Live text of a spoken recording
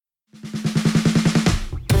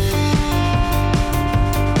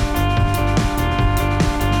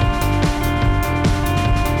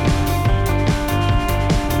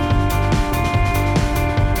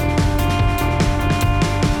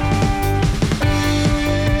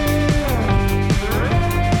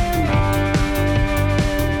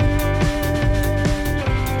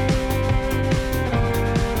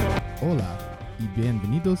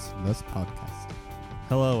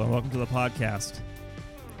welcome to the podcast.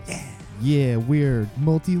 Yeah, we're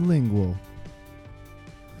multilingual.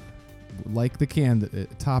 Like the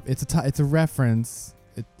top. It's a reference.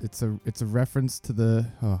 It's a reference to the.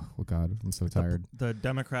 Oh God, I'm so tired. The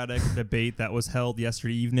Democratic debate that was held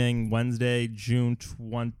yesterday evening, Wednesday, June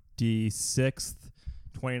 26th,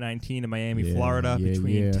 2019, in Miami, Florida,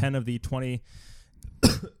 between 10 of the 20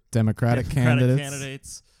 Democratic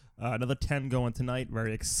candidates. Another 10 going tonight.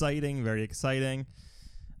 Very exciting. Very exciting.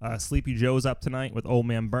 Sleepy Joe's up tonight with Old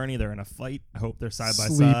Man Bernie. They're in a fight. I hope they're side by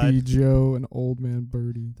side. Sleepy Joe and Old Man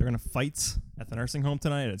Bernie. They're in a fight at the nursing home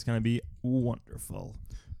tonight. It's going to be wonderful.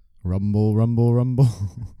 Rumble, rumble, rumble.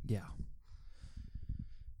 Yeah.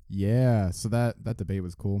 Yeah. So that debate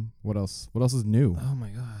was cool. What else? What else is new? Oh my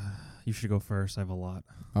God. You should go first. I have a lot.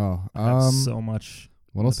 Oh, I have so much.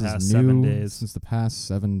 What else is new since the past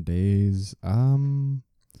 7 days?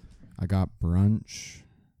 I got brunch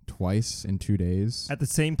twice in 2 days. At the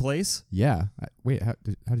same place? Yeah. Wait, how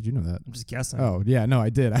did you know that? I'm just guessing. Oh, yeah, no, I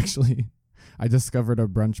did actually. I discovered a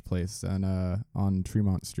brunch place on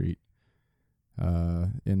Tremont Street.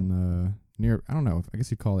 Near, I don't know, I guess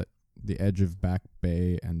you'd call it the edge of Back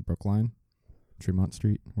Bay and Brookline. Tremont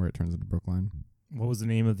Street, where it turns into Brookline. What was the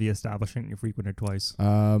name of the establishment you frequented twice?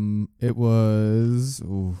 It was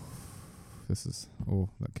I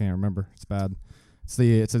can't remember. It's bad.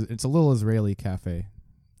 It's a little Israeli cafe.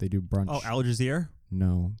 They do brunch. Oh, Al Jazeera?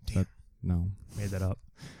 No. No. Made that up.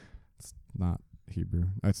 It's not Hebrew.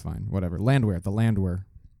 That's fine. Whatever. Landwehr. The Landwehr.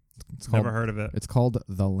 Never heard of it. It's called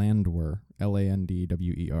The Landwehr.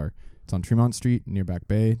 Landwer. It's on Tremont Street near Back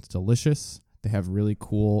Bay. It's delicious. They have really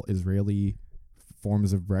cool Israeli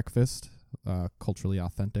forms of breakfast, culturally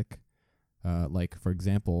authentic. Like, for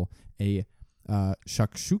example, a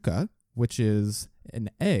shakshuka, which is an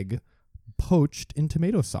egg poached in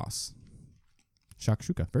tomato sauce.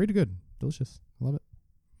 Shakshuka. Very good. Delicious. I love it.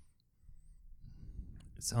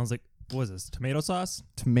 It sounds like, what is this, tomato sauce?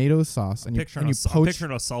 Tomato sauce. I'm picturing a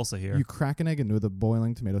salsa here. You crack an egg into the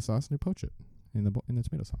boiling tomato sauce and you poach it in the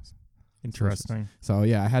tomato sauce. Interesting. So,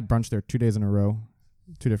 yeah, I had brunch there 2 days in a row.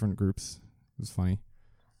 2 different groups. It was funny.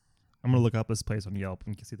 I'm going to look up this place on Yelp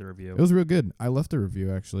and see the review. It was real good. I left a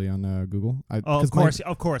review, actually, on Google. Of course.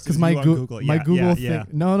 Because my Google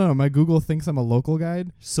thinks I'm a local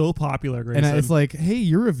guide. So popular, Grayson. And it's like, hey,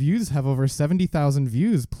 your reviews have over 70,000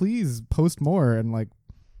 views. Please post more and, like,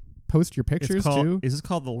 post your pictures, too. Is this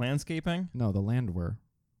called The Landscaping? No, The Landwehr.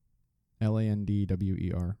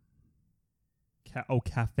 Landwer.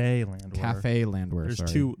 Cafe Landwehr. Cafe Landwehr,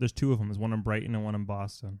 There's two of them. There's one in Brighton and one in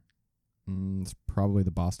Boston. It's probably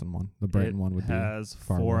the Boston one. The Brighton one would be has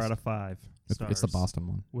far 4 west. out of 5 stars. It's the Boston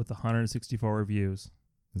one. With 164 reviews.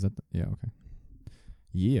 Is that yeah, okay.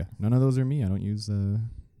 Yeah. None of those are me. I don't use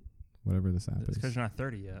whatever this app is. It's because you're not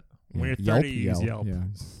 30 yet. Yeah. When you're 30, you use Yelp. Yeah.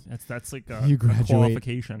 That's like you a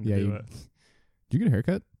qualification to do it. Did you get a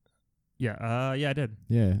haircut? Yeah. Yeah, I did.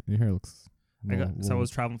 Yeah, your hair looks I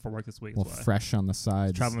was traveling for work this week. A little fresh on the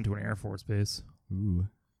sides. Traveling to an Air Force base. Ooh.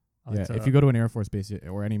 If you go to an Air Force base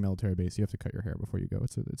or any military base, you have to cut your hair before you go.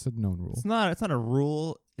 It's a known rule. It's not a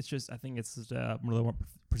rule. It's just I think it's really more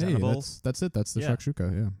presentable. Hey, that's it. That's the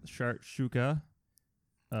shakshuka. Yeah. Shakshuka.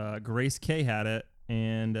 Grace K had it,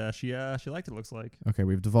 and she liked it. Looks like. Okay,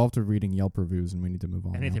 we've devolved to reading Yelp reviews, and we need to move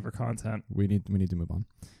on. Anything for content. We need to move on.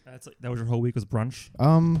 That was your whole week was brunch.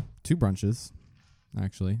 2 brunches,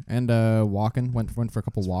 actually, and walking. Went for a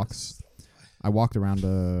couple walks. I walked around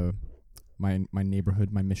my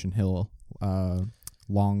neighborhood, my Mission Hill,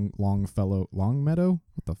 Longmeadow.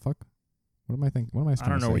 What the fuck? What am I thinking? What am I trying to say? I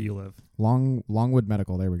don't know where you live. Longwood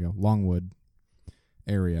Medical. There we go. Longwood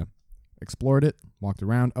area. Explored it. Walked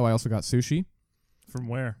around. Oh, I also got sushi. From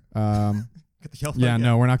where? Get the Yelp thing again.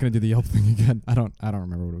 No, we're not going to do the Yelp thing again. I don't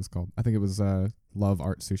remember what it was called. I think it was Love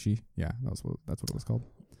Art Sushi. Yeah, that's what it was called.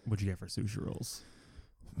 What'd you get for sushi rolls?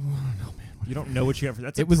 I don't know, man. You don't know what you get for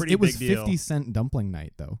that's a pretty big deal. It was 50-cent dumpling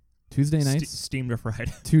night though. Tuesday nights, steamed or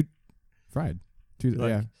fried. Fried. Tuesday.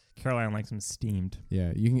 Yeah. Caroline likes them steamed.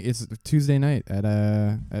 Yeah, you can. It's Tuesday night at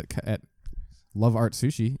Love Art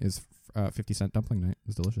Sushi is 50-cent dumpling night. It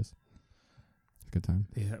was delicious. It's a good time.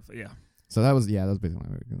 Yeah. So that was basically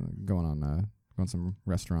going on some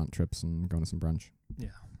restaurant trips and going to some brunch. Yeah.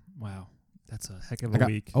 Wow. That's a heck of a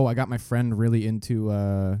week. I got my friend really into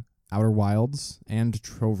Outer Wilds and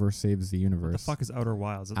Trover Saves the Universe. What the fuck is Outer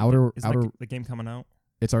Wilds? Is the game coming out?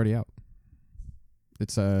 It's already out.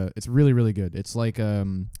 It's really, really good. It's like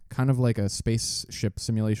kind of like a spaceship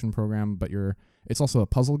simulation program, but it's also a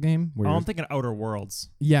puzzle game. Where I'm thinking Outer Worlds.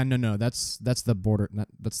 Yeah, no, that's the border.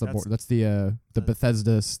 That's the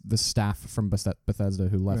Bethesda, the staff from Bethesda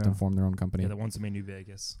who left and formed their own company. Yeah, the ones that made New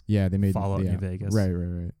Vegas. Yeah, they made Fallout New Vegas.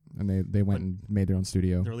 Right. And they went and made their own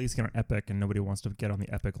studio. They're releasing on Epic, and nobody wants to get on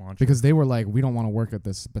the Epic launcher. Because they were like, we don't want to work at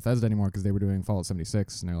this Bethesda anymore because they were doing Fallout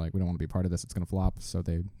 76, and they're like, we don't want to be part of this. It's going to flop. So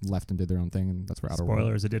they left and did their own thing, and that's where Outer Worlds.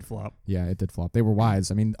 Spoilers, it did flop. Yeah, it did flop. They were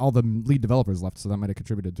wise. I mean, all the lead developers left, so that might have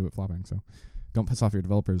contributed to it flopping. So don't piss off your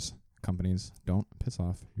developers, companies. Don't piss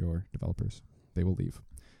off your developers. They will leave.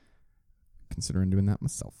 Considering doing that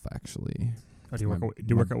myself, actually. Oh, do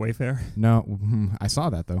you work at Wayfair? No, I saw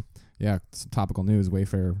that though. Yeah, some topical news.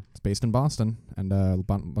 Wayfair is based in Boston, and a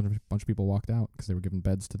bunch of people walked out because they were giving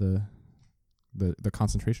beds to the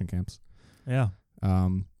concentration camps. Yeah.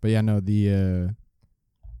 But yeah, no,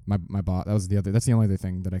 my boss. That's the only other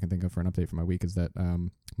thing that I can think of for an update for my week is that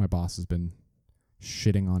my boss has been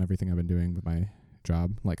shitting on everything I've been doing with my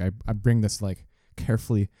job. Like I bring this like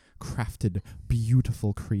carefully crafted,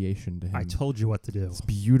 beautiful creation to him. I told you what to do. It's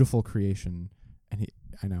beautiful creation.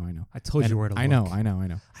 And I know. I told you where to look. I know.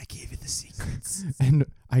 I gave you the secrets. And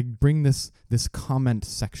I bring this comment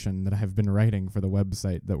section that I have been writing for the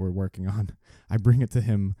website that we're working on. I bring it to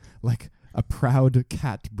him like a proud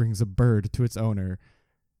cat brings a bird to its owner.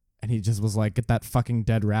 And he just was like, get that fucking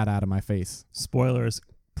dead rat out of my face. Spoilers.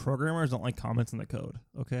 Programmers don't like comments in the code,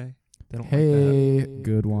 okay? They don't hey, like that.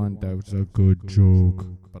 Good one. That was a good joke.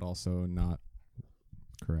 But also not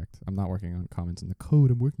correct. I'm not working on comments in the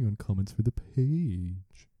code. I'm working on comments for the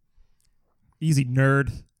page. Easy,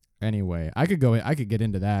 nerd. Anyway, I could get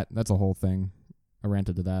into that. That's a whole thing. I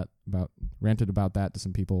ranted about that to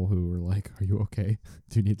some people who were like, "Are you okay?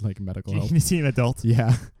 Do you need like medical help?" You see an adult?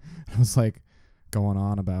 Yeah. I was like going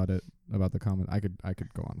on about the comment. I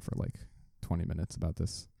could go on for like 20 minutes about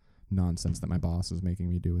this nonsense that my boss is making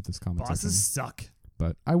me do with this comment section. Bosses suck.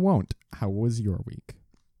 But I won't. How was your week?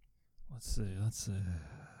 Let's see.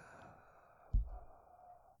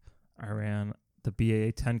 I ran the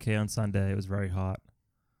BAA 10K on Sunday. It was very hot.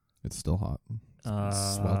 It's still hot.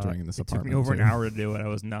 It's sweltering in this apartment. It took me over an hour to do it. I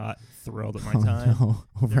was not thrilled at my time. No.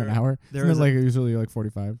 Over an hour? Isn't it like usually like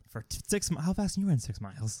 45? For 6 miles. How fast can you run 6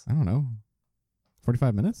 miles? I don't know.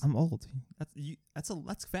 45 minutes? I'm old.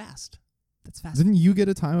 That's fast. That's fast. Didn't you get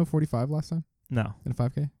a time of 45 last time? No. In a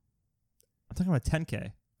 5K? I'm talking about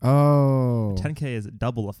 10K. Oh. 10K is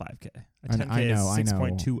double a 5K. A 10K I know, is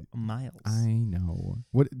 6.2 miles. I know.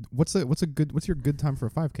 What's your good time for a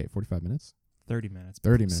 5K? 45 minutes? 30 minutes.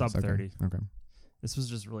 30 minutes. Sub 30. Okay. This was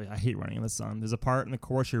just really, I hate running in the sun. There's a part in the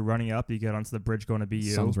course you're running up, you get onto the bridge going to BU.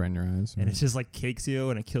 Sun's right in your eyes. And it just like cakes you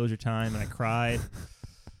and it kills your time and I cried.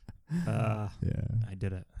 Yeah. I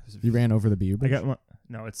did it. You ran over the BU bridge?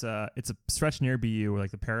 No, it's a stretch near BU where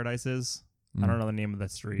like the Paradise is. I don't know the name of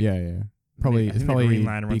that street. Yeah. Probably it's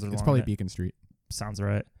probably Beacon Street. Sounds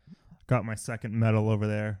right. Got my second medal over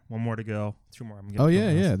there. One more to go. 2 more. Oh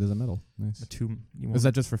yeah. There's a medal. Nice. Is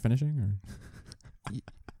that just for finishing or?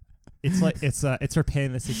 It's like it's for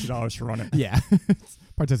paying the $60 to run it. Yeah.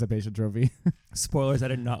 Participation trophy. Spoilers: I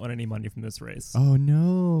did not win any money from this race. Oh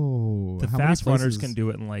no! The fast runners can do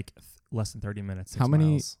it in like less than 30 minutes. How many?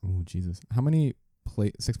 Miles. Oh Jesus! How many?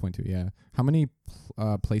 6.2. Yeah. How many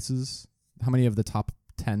places? How many of the top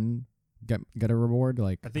 10 get a reward?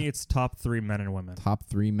 Like I think it's top 3 men and women. Top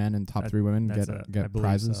 3 men and top 3 women get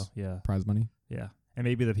prizes. So. Yeah. Prize money. Yeah, and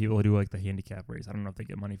maybe the people who do like the handicap race. I don't know if they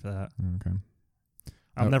get money for that. Okay.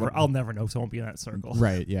 I'll never know. So I won't be in that circle.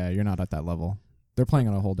 Right. Yeah. You're not at that level. They're playing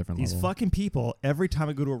on a whole different level. These fucking people. Every time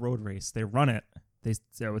I go to a road race, they run it.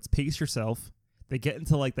 So it's pace yourself. They get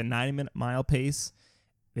into like the 90-minute mile pace.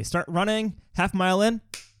 They start running, half mile in,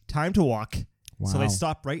 time to walk. Wow. So they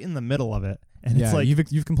stop right in the middle of it. And yeah, it's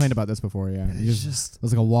like you've complained about this before, yeah. It's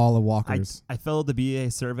there's like a wall of walkers. I filled the BA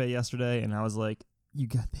survey yesterday, and I was like,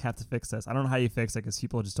 have to fix this. I don't know how you fix it because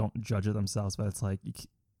people just don't judge it themselves, but it's like,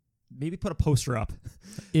 maybe put a poster up.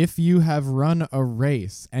 If you have run a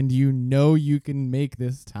race and you know you can make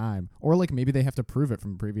this time, or like maybe they have to prove it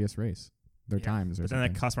from a previous race, their times or but something.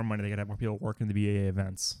 Then that costs more money. They got to have more people working the BAA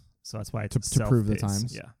events. So that's why it's to prove the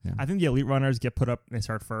times. Yeah. I think the elite runners get put up and they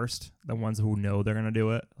start first. The ones who know they're going to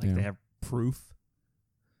do it. Like they have proof.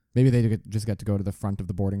 Maybe they just get to go to the front of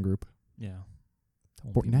the boarding group. Yeah.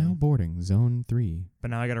 Boarding, zone 3.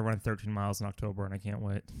 But now I got to run 13 miles in October and I can't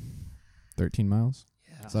wait. 13 miles?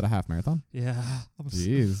 Yeah. Is that a half marathon? Yeah.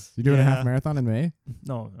 Jeez. You're doing a half marathon in May?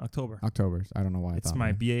 No, October. I don't know why it's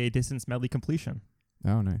my BAA distance medley completion.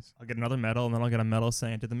 Oh, nice. I'll get another medal and then I'll get a medal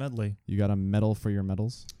saying I did the medley. You got a medal for your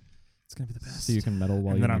medals? It's going to be the best. So you can medal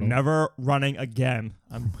while you medal. And then I'm never running again.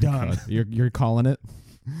 I'm done. You're calling it?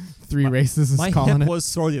 3 races is My calling hip it. was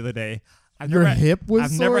sore the other day. Your hip was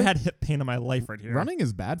I've sore? never had hip pain in my life right here. Running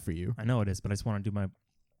is bad for you. I know it is, but I just want to do my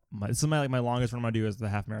this is my longest run I'm gonna do is the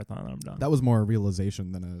half marathon, and I'm done. That was more a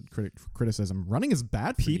realization than a criticism. Running is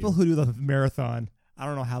bad for People you. who do the marathon, I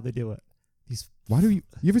don't know how they do it. Why do you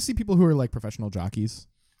ever see people who are like professional jockeys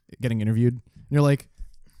getting interviewed? And you're like,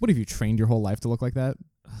 what have you trained your whole life to look like that?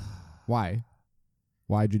 Why?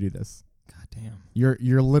 Why'd you do this? God damn.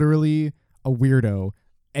 You're literally a weirdo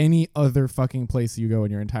any other fucking place you go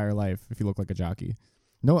in your entire life if you look like a jockey.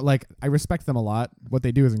 No, like I respect them a lot. What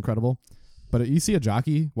they do is incredible. But you see a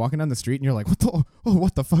jockey walking down the street and you're like,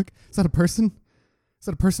 what the fuck? Is that a person? Is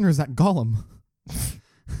that a person or is that Gollum?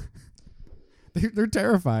 They're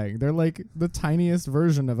terrifying. They're like the tiniest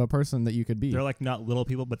version of a person that you could be. They're like not little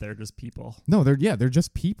people, but they're just people. No, they're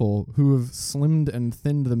just people who have slimmed and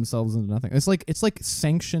thinned themselves into nothing. It's like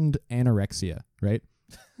sanctioned anorexia, right?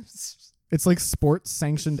 It's like sports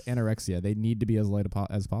sanctioned anorexia. They need to be as light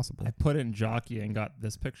as possible. I put in jockey and got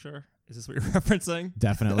this picture. Is this what you're referencing?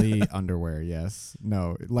 Definitely underwear. Yes.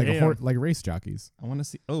 No. Like like race jockeys. I want to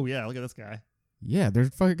see. Oh yeah, look at this guy. Yeah, they're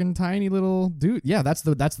fucking tiny little dude. Yeah, that's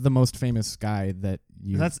the most famous guy that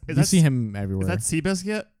you Is see him everywhere. Is that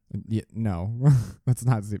Seabiscuit? Yeah, no, that's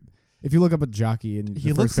not. If you look up a jockey and He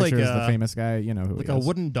the looks first picture like is the famous guy, you know who like he a is.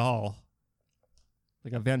 wooden doll,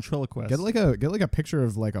 like a ventriloquist. Get like a picture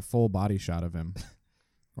of like a full body shot of him,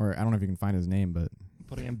 or I don't know if you can find his name, but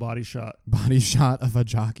Putting in body shot. body shot of a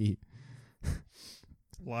jockey.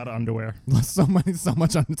 A lot of underwear. so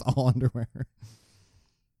much on it's all underwear.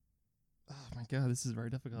 Oh my god, this is very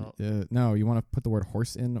difficult. No, you want to put the word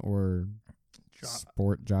horse in or Jo-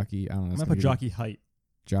 sport jockey? I don't know. I'm gonna put jockey height.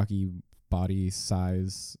 Jockey body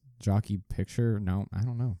size. Jockey picture? No, I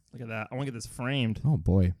don't know. Look at that. I want to get this framed. Oh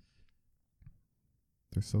boy,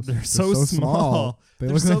 they're so small. They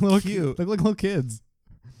They're look so like little cute. They look like little kids.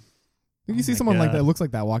 If Oh you see my someone like God. that looks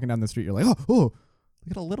like that walking down the street, you're like, oh,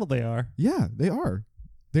 Look at how little they are. yeah, they are.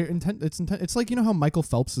 They're intent. It's like, you know how Michael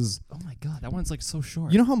Phelps is. Oh my god, that one's like so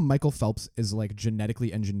short. You know how Michael Phelps is like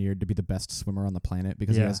genetically engineered to be the best swimmer on the planet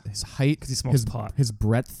because he Yeah. has his height, 'Cause he smokes his pot. his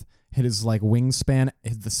breadth, his like wingspan,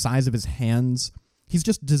 the size of his hands. He's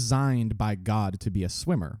just designed by God to be a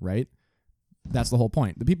swimmer, right? That's the whole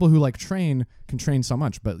point. The people who like train can train so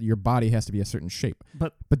much, but your body has to be a certain shape.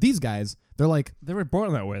 But these guys, they're like, they were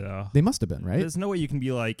born that way though. they must have been, right? There's no way you can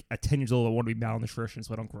be like at 10 years old and want to be malnutrition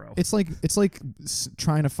so I don't grow. It's like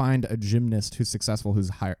trying to find a gymnast who's successful who's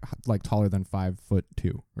higher, like taller than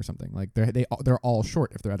 5'2" or something. Like they're all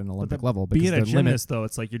short if they're at an Olympic level. Because Being a the limit, gymnast though,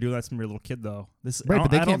 it's like you're doing that from your little kid though. right? But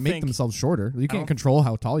they I can't don't make think- themselves shorter. You can't don't- control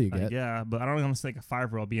how tall you get. yeah, but I don't want to think a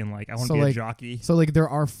 5-year-old being like, I want to So, be a like, jockey. So like there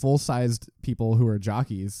are full-sized people who are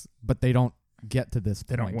jockeys, but they don't get to this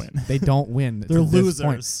They point. don't win. They don't win. They're to this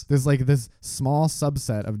point. losers. There's like this small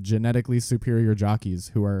subset of genetically superior jockeys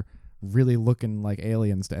who are really looking like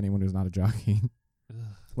aliens to anyone who's not a jockey.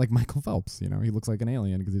 Like Michael Phelps, you know, he looks like an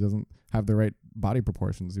alien because he doesn't have the right body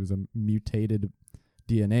proportions. He was a mutated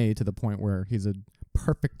DNA to the point where he's a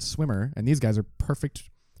perfect swimmer, and these guys are perfect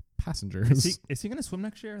passengers. Is he going to swim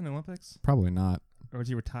next year in the Olympics? Probably not. Or is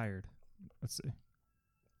he retired? Let's see.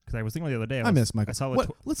 Because I was thinking the other day. I miss Michael. I saw What?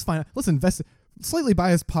 Let's find out. Let's invest. Slightly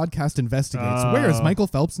Biased Podcast investigates. Where is Oh. Michael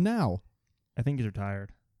Phelps now? I think he's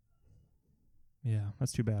retired. Yeah,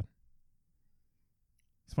 that's too bad.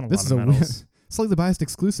 He's won a This lot is of a medals. Slightly Biased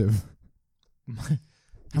exclusive.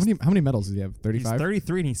 How many medals does he have? He's 35.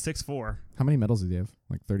 33 and he's 6'4". How many medals does he have?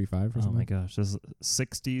 Like 35 or Oh something? my gosh, there's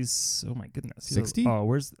 60s. Oh my goodness, 60? Oh,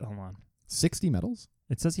 hold on. 60 medals?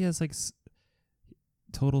 It says he has like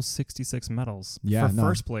total 66 medals. Yeah, for no.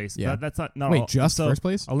 first place. Yeah. That's not all. Wait, just So, first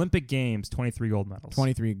place? Olympic Games, 23 gold medals.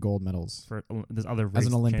 23 gold medals. For there's other As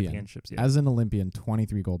an race Olympian. championships. Yeah. As an Olympian,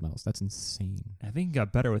 23 gold medals. That's insane. I think he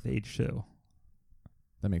got better with age too.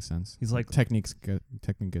 That makes sense. He's like Technique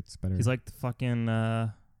gets better. he's like the fucking.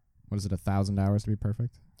 What is it? 1,000 hours to be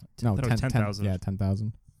perfect? No, I thought it was 10,000. 10,000. Yeah,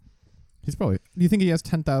 10,000. He's probably. Do you think he has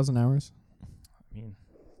 10,000 hours? I mean,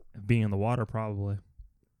 being in the water probably.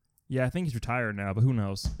 Yeah, I think he's retired now, but who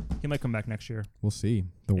knows? He might come back next year. We'll see.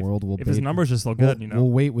 The world will. If his numbers are still good, we'll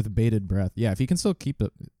wait with bated breath. Yeah, if he can still keep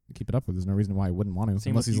it up with, there's no reason why he wouldn't want to.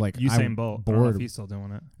 Same Unless with he's like Usain Bolt. I don't know if bored. he's still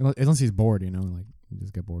doing it. Unless he's bored, you know, like you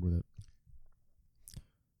just get bored with it.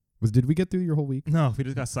 Did we get through your whole week? No, we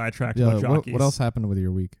just got sidetracked Yeah. about jockeys. What else happened with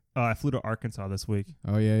your week? I flew to Arkansas this week.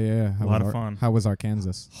 Oh yeah. A lot of fun. How was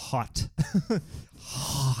Arkansas? Hot.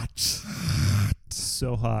 Hot.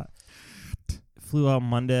 So hot. Flew out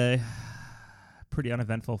Monday. Pretty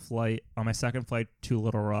uneventful flight. On my second flight to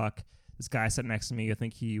Little Rock, This guy sat next to me. I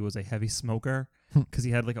think he was a heavy smoker because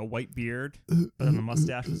he had like a white beard, but then the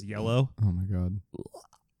mustache was yellow. Oh my god.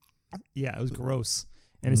 Yeah, it was gross.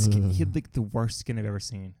 And his skin, he had like the worst skin I've ever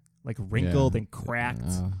seen. Like wrinkled and cracked.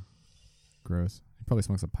 Gross. He probably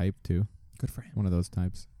smokes a pipe too. Good for him. One of those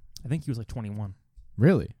types. I think he was like 21.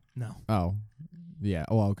 Really? No. Oh. Yeah.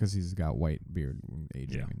 Oh, well, because he's got white beard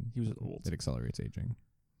aging. Yeah, and he was old. It accelerates aging.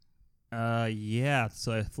 Yeah.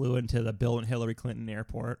 So I flew into the Bill and Hillary Clinton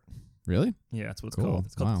airport. Really? Yeah, that's what it's Cool. called.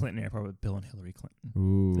 It's called Wow. the Clinton Airport with Bill and Hillary Clinton.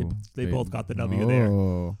 Ooh. They both got the W there.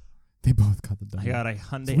 Oh. They both got the I W. got a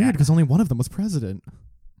Hyundai. It's weird because only one of them was president.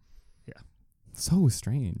 Yeah. So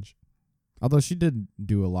strange. Although she did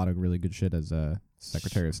do a lot of really good shit as a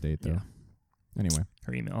Secretary of State, though. Yeah. Anyway.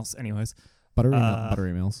 Her emails. Anyways, Butter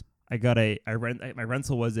emails. I got my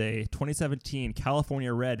rental was a 2017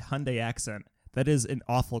 California Red Hyundai Accent. That is an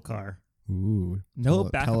awful car. Ooh. No tell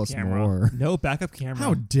backup us camera. more. No backup camera.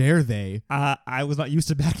 How dare they? I was not used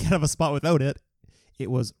to backing out of a spot without it. It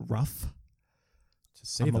was rough. To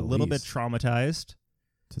say I'm the a little bit least. traumatized.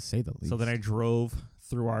 To say the least. So then I drove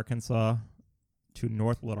through Arkansas to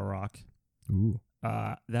North Little Rock. Ooh.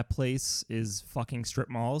 That place is fucking strip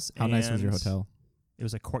malls. How nice was your and hotel? It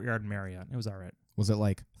was a Courtyard Marriott. It was all right. Was it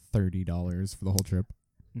like $30 for the whole trip?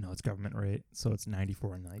 No, it's government rate, so it's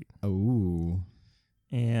 $94 a night. Oh.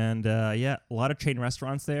 And yeah, a lot of chain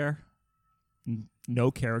restaurants there.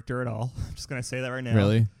 No character at all. I'm just gonna say that right now.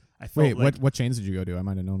 Really? I felt Wait, like, what chains did you go to? I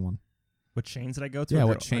might have known one. what chains did I go to? Yeah, Or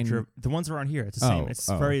what did- chain- The ones around here. It's the same. It's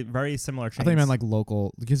very, very similar chains. I thought you meant like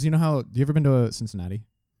local. Because you know how... You ever been to Cincinnati?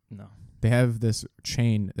 No, They have this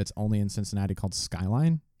chain that's only in Cincinnati called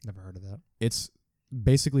Skyline. never heard of that. It's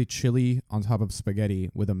basically chili on top of spaghetti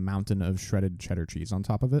with a mountain of shredded cheddar cheese on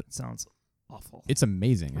top of it. It sounds awful. It's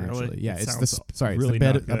amazing, Really? actually. Yeah, It it's the sounds sorry, really it's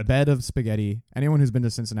not a good. bed of spaghetti. Anyone who's been to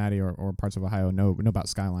Cincinnati or parts of Ohio know about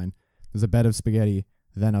Skyline. There's a bed of spaghetti,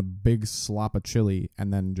 then a big slop of chili,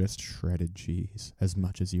 and then just shredded cheese as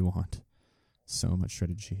much as you want. So much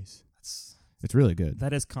shredded cheese. It's really good.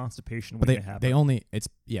 That is constipation But waiting to happen. they only it's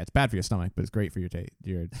bad for your stomach, but it's great for your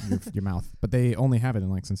your mouth. But they only have it in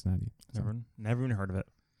like Cincinnati. So. Never even heard of it.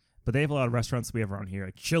 But they have a lot of restaurants we have around here,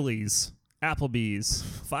 like Chili's, Applebee's,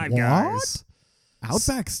 Five What? Guys.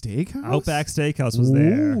 Outback Steakhouse. Outback Steakhouse was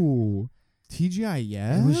there. Ooh. TGI,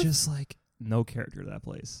 yeah. It was just like no character to that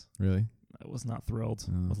place. Really. I was not thrilled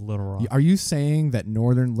Oh. with Little Rock. Are you saying that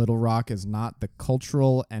Northern Little Rock is not the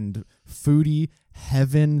cultural and foodie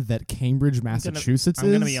heaven that Cambridge, Massachusetts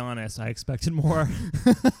I'm gonna is? be honest. I expected more.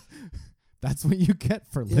 That's what you get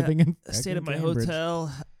for living in. I stayed at my Cambridge.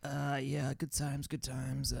 hotel. Yeah, good times.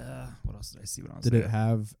 What else did I see when I was Did there? it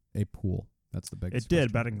have a pool? That's the biggest. It did,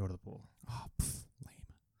 question. but I didn't go to the pool. Oh, lame.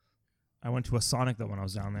 I went to a Sonic though when I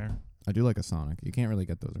was down there. I do like a Sonic. You can't really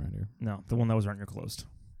get those around here. No, the one that was around here closed.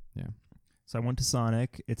 Yeah. So I went to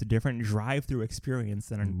Sonic. It's a different drive-through experience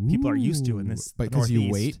than people are used to in this. But because you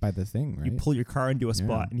Northeast. wait by the thing, right? You pull your car into a spot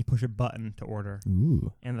Yeah. and you push a button to order.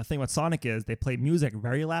 Ooh. And the thing with Sonic is they play music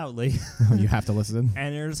very loudly, You have to listen.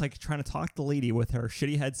 and you're just like trying to talk to the lady with her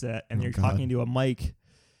shitty headset, and Oh, you're God. talking to a mic,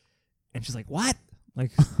 and she's like, "What?"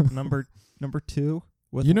 Like number 2.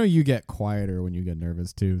 With You know you get quieter when you get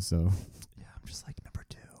nervous too. So yeah, I'm just like number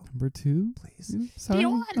 2, number 2, please. Sorry,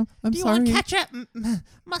 I'm Do you sorry. want ketchup,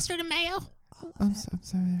 mustard, and mayo? I'm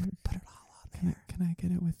sorry. Put it all on there. Can I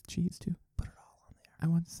get it with cheese too? Put it all on there. I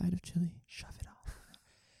want a side of chili. Shove it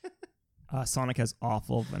all. Sonic has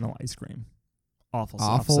awful vanilla ice cream. Awful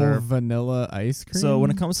soft Awful serve. vanilla ice cream. So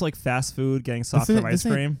when it comes to like fast food, getting soft serve ice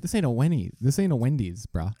cream, This ain't a Wendy's. This ain't a Wendy's,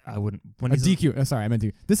 bruh. I wouldn't. A Wendy's DQ. Sorry, I meant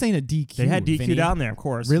to. This ain't a DQ. They had DQ Vinny. down there, of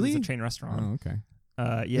course. Really? It's a chain restaurant. Oh, okay.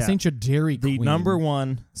 Yeah. This ain't your Dairy The Queen. number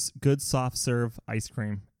one good soft serve ice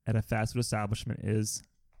cream at a fast food establishment is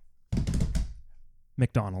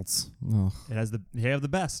McDonald's. Ugh. They have the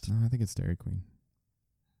best. No, I think it's Dairy Queen.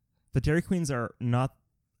 The Dairy Queens are not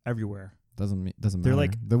everywhere. Doesn't matter. They're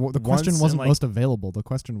like the once question in, wasn't like- most available. The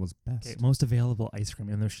question was best. Okay, most available ice cream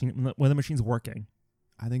when the machine's working.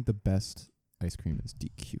 I think the best ice cream is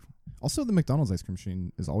DQ. Also, the McDonald's ice cream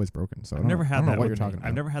machine is always broken. So I've never I had don't know that. what with you're me. talking about.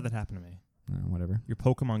 I've never had that happen to me. No, whatever. Your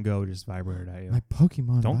Pokemon Go just vibrated at you. My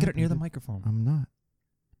Pokemon. Don't get it near the vibrated. microphone. I'm not.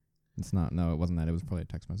 It's not. No, it wasn't that. It was probably a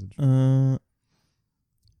text message.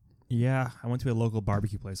 Yeah, I went to a local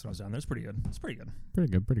barbecue place when I was down there. It's pretty good. It's pretty good. Pretty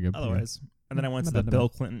good. Pretty good. Otherwise, and then I went to Not the bad, not Bill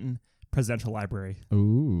Clinton Presidential Library.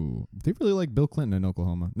 Ooh, they really like Bill Clinton in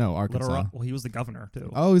Oklahoma. No, Arkansas. Little Rock. Well, he was the governor too.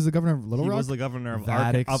 Oh, he's the governor of Little he Rock. was the governor of,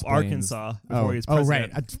 That of explains- Arkansas before he was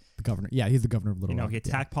president. right. The governor. Yeah, he's the governor of Little You know, Rock. he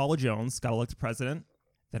attacked Paula Jones, got elected president.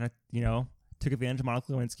 Then, took advantage of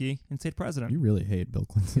Monica Lewinsky and stayed president. You really hate Bill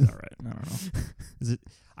Clinton. He's all right. I don't know. Is it?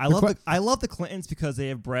 I love the Clintons because they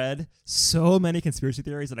have bred so many conspiracy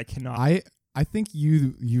theories that I cannot. I think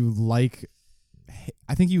you like.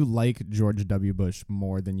 I think you like George W. Bush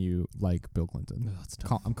more than you like Bill Clinton. Ugh, that's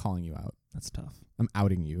tough. I'm calling you out. That's tough. I'm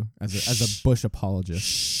outing you as a Bush apologist.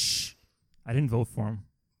 Shh. I didn't vote for him.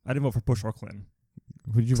 I didn't vote for Bush or Clinton.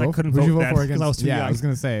 Who did you 'Cause I vote? couldn't Who'd you vote vote then for 'cause against? I was too yeah, young. I was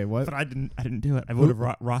gonna say what? But I didn't do it. I voted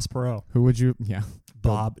Ross Perot. Who would you? Yeah,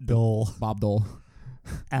 Bob Dole. Bob Dole.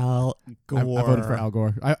 Al Gore. I voted for Al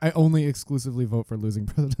Gore. I only exclusively vote for losing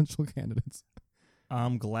presidential candidates.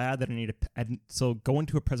 I'm glad that I need so going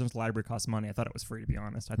to a president's library costs money. I thought it was free, to be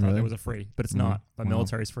honest. I thought Really? it was a free, but it's Mhm. not. The Wow.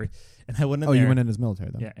 military's free. And I went in Oh, there. you went in as military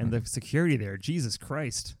though. Yeah, and Right. the security there, Jesus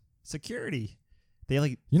Christ. Security. They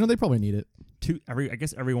like You know they probably need it. I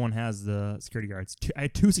guess everyone has the security guards. I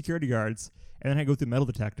had 2 security guards, and then I go through metal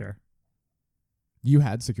detector. You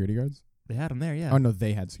had security guards? They had them there, yeah. Oh no,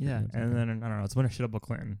 they had security Yeah, guards. and okay. then I don't know. It's a bunch of shit about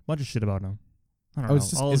Clinton. A bunch of shit about him. I don't Oh, know. it's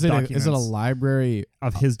just all is his it documents a library?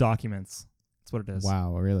 of his documents? That's what it is.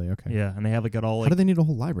 Wow, really? Okay. Yeah, and they have got all How do they need a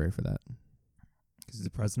whole library for that? because he's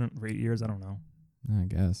the president for 8 years. I don't know. I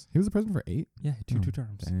guess he was the president for 8. Yeah, two Oh,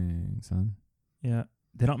 terms. Dang, son. Yeah,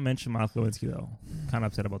 they don't mention Monica Lewinsky though. Kind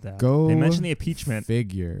of upset about that. Go They mention the impeachment,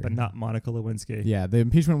 Figure. but not Monica Lewinsky. Yeah, the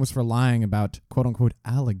impeachment was for lying about quote unquote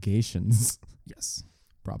allegations. Yes.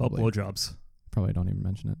 About Probably. blowjobs. Probably don't even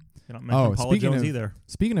mention it. They don't mention Paula speaking Jones of- either.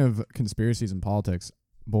 Speaking of conspiracies and politics,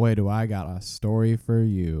 boy, do I got a story for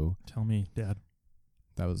you. Tell me, Dad.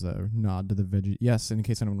 That was a nod to the Veggie. Yes, in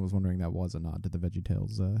case anyone was wondering, that was a nod to the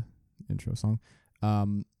VeggieTales intro song.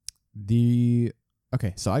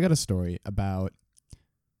 Okay, so I got a story about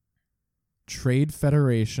Trade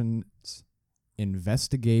Federation's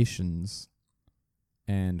investigations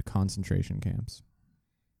and concentration camps.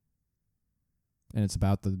 And it's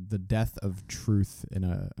about the death of truth in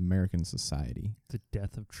American society. The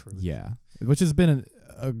death of truth. Yeah, which has been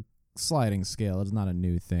a sliding scale. It's not a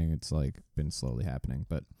new thing. It's like been slowly happening.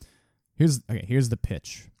 But here's the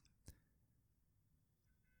pitch.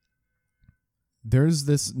 There's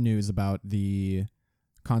this news about the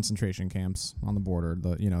concentration camps on the border,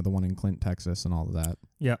 the one in Clint, Texas, and all of that.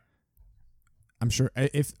 Yeah. I'm sure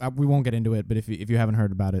if we won't get into it, but if you haven't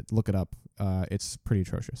heard about it, look it up. It's pretty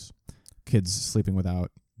atrocious. Kids sleeping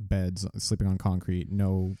without beds, sleeping on concrete,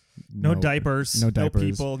 no diapers, no diapers, no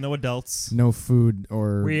people, no adults. no food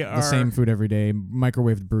or We the same are- food every day,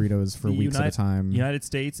 microwaved burritos for The weeks at a time. United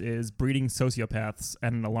States is breeding sociopaths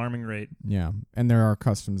at an alarming rate. Yeah, and there are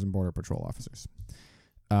Customs and Border Patrol officers.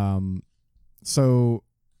 So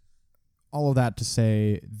all of that to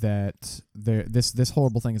say that this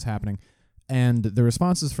horrible thing is happening, and the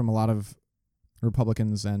responses from a lot of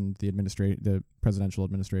Republicans and the presidential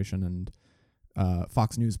administration and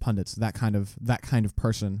Fox News pundits, that kind of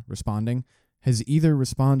person responding, has either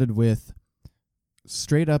responded with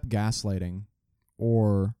straight up gaslighting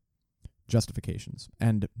or justifications,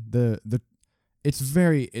 and it's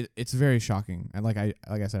very shocking. And like I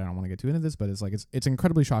said, I don't want to get too into this, but it's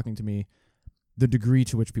incredibly shocking to me the degree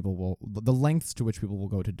to which the lengths to which people will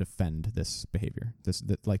go to defend this behavior,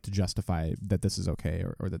 to justify that this is okay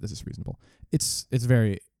or that this is reasonable. It's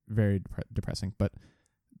very, very depressing. But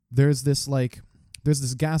there's this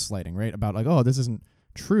gaslighting, right? About like, oh, this isn't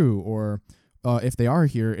true, or if they are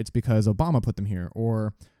here, it's because Obama put them here,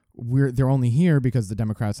 or they're only here because the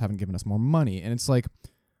Democrats haven't given us more money. And it's like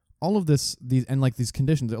all of these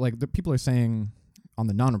conditions, like the people are saying on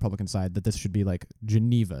the non-Republican side that this should be like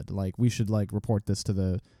Geneva, like we should like report this to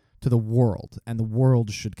the world, and the world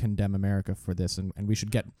should condemn America for this, and we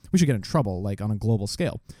should get in trouble like on a global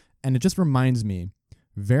scale. And it just reminds me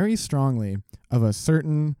very strongly of a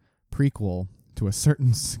certain prequel to a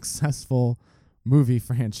certain successful movie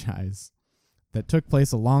franchise that took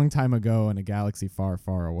place a long time ago in a galaxy far,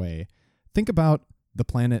 far away. Think about the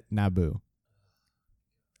planet Naboo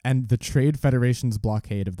and the Trade Federation's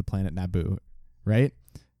blockade of the planet Naboo. Right?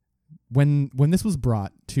 When this was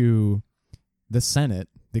brought to the Senate,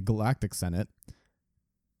 the Galactic Senate,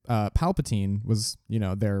 Palpatine was,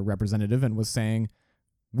 their representative and was saying,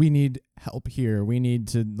 we need help here. We need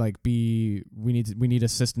to we need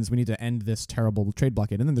assistance. We need to end this terrible trade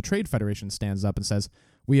blockade. And then the Trade Federation stands up and says,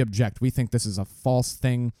 we object. We think this is a false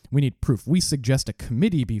thing. We need proof. We suggest a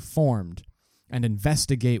committee be formed and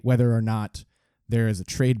investigate whether or not there is a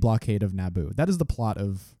trade blockade of Naboo. That is the plot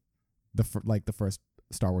of the first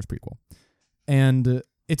Star Wars prequel. And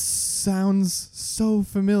it sounds so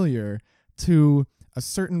familiar to a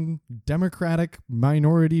certain Democratic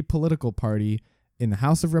minority political party in the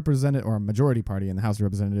House of Representatives, or a majority party in the House of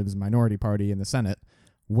Representatives, minority party in the Senate,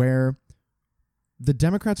 where the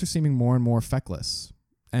Democrats are seeming more and more feckless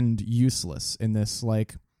and useless in this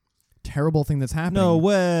like terrible thing that's happening. No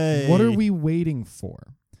way. What are we waiting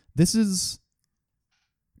for? This is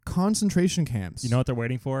concentration camps. You know what they're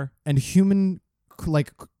waiting for? And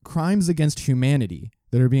crimes against humanity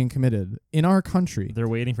that are being committed in our country. They're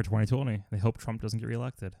waiting for 2020. They hope Trump doesn't get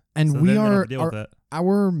reelected. And so we then they don't are have to deal with it.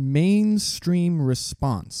 our mainstream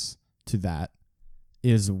response to that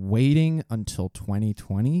is waiting until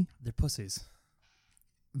 2020. They're pussies.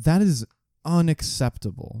 That is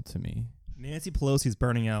unacceptable to me. Nancy Pelosi's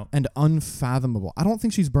burning out. And unfathomable. I don't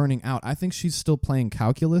think she's burning out. I think she's still playing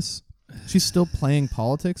calculus. She's still playing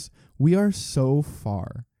politics. We are so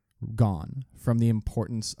far gone from the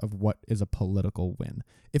importance of what is a political win.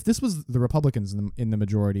 If this was the Republicans in the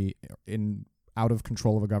majority, in out of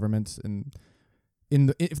control of a government, and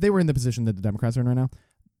if they were in the position that the Democrats are in right now,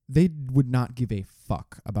 they would not give a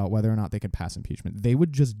fuck about whether or not they could pass impeachment. They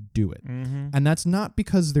would just do it. Mm-hmm. And that's not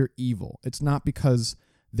because they're evil. It's not because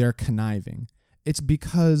they're conniving. It's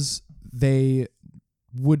because they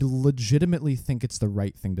would legitimately think it's the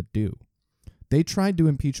right thing to do. They tried to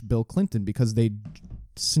impeach Bill Clinton because they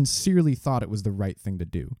sincerely thought it was the right thing to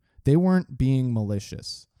do. They weren't being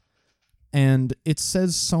malicious. And it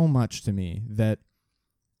says so much to me that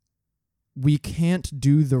we can't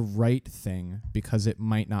do the right thing because it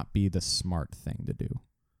might not be the smart thing to do,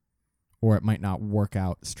 or it might not work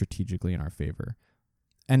out strategically in our favor.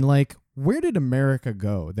 And like, where did America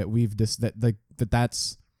go that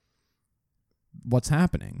that's what's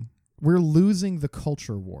happening? We're losing the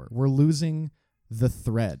culture war. We're losing the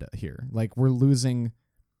thread here. Like, we're losing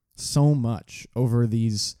so much over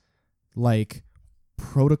these like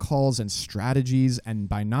protocols and strategies, and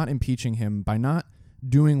by not impeaching him, by not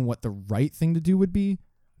doing what the right thing to do would be,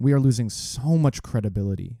 we are losing so much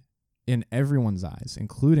credibility in everyone's eyes,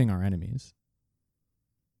 including our enemies.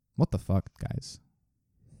 What the fuck, guys?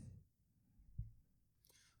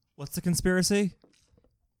 What's the conspiracy?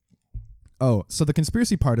 Oh, so the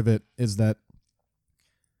conspiracy part of it is that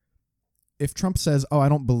if Trump says, I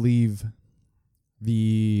don't believe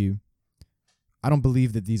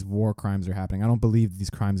that these war crimes are happening. I don't believe these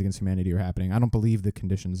crimes against humanity are happening. I don't believe the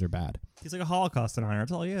conditions are bad. He's like a Holocaust denier.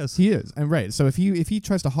 That's all he is. He is. And right. So if he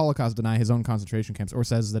tries to Holocaust deny his own concentration camps, or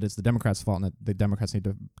says that it's the Democrats' fault and that the Democrats need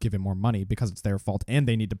to give him more money because it's their fault and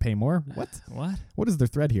they need to pay more. What? What is their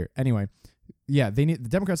thread here? Anyway, yeah, the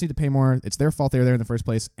Democrats need to pay more. It's their fault they were there in the first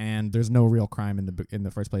place, and there's no real crime in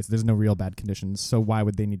the first place. There's no real bad conditions. So why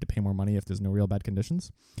would they need to pay more money if there's no real bad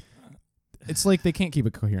conditions? It's like they can't keep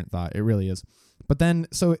a coherent thought. It really is. But then,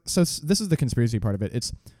 so this is the conspiracy part of it.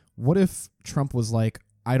 It's, what if Trump was like,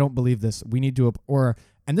 I don't believe this. We need to,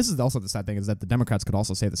 and this is also the sad thing, is that the Democrats could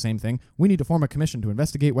also say the same thing. We need to form a commission to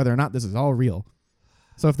investigate whether or not this is all real.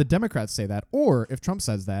 So if the Democrats say that, or if Trump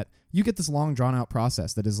says that, you get this long drawn out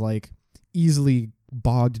process that is like easily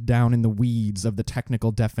bogged down in the weeds of the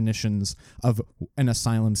technical definitions of an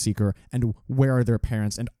asylum seeker, and where are their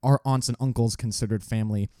parents, and are aunts and uncles considered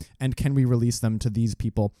family, and can we release them to these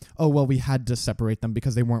people? Oh, well, we had to separate them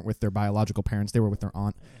because they weren't with their biological parents, they were with their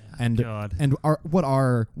aunt. What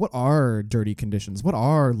are dirty conditions? What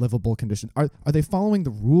are livable conditions? Are they following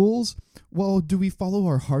the rules? Well, do we follow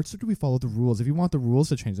our hearts or do we follow the rules? If you want the rules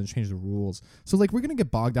to change, then change the rules. So like, we're gonna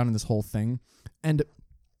get bogged down in this whole thing, and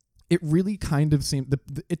it really kind of seems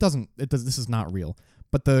this is not real,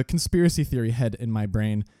 but the conspiracy theory head in my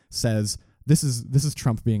brain says this is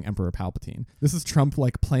Trump being Emperor Palpatine. This is Trump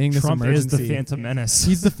like playing this emergency. Trump is the Phantom Menace.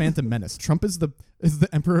 He's the Phantom Menace. Trump is the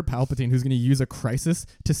Emperor Palpatine who's going to use a crisis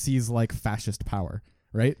to seize like fascist power.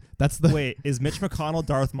 Right? That's the Wait, is Mitch McConnell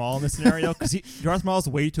Darth Maul in this scenario? Because Darth Maul is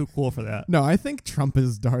way too cool for that. No, I think Trump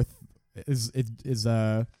is Darth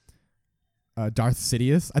Sidious.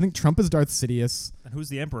 I think Trump is Darth Sidious. And who's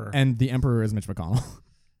the Emperor? And the Emperor is Mitch McConnell.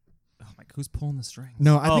 Oh my, who's pulling the strings?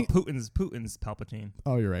 No, I think Putin's Palpatine.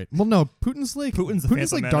 Oh, you're right. Well, no, Putin's like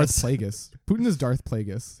Darth Plagueis. Putin is Darth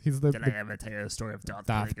Plagueis. He's the. Did I ever tell you the story of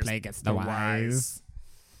Darth Plagueis the Wise?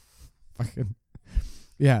 Fucking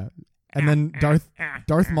yeah. And then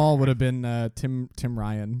Darth Maul would have been Tim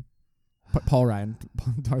Ryan, Paul Ryan.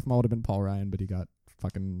 Darth Maul would have been Paul Ryan, but he got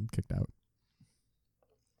fucking kicked out.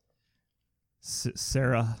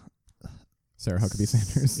 Sarah Huckabee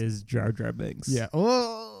Sanders is Jar Jar Binks. Yeah.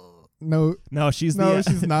 Oh no, she's she's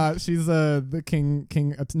not. She's the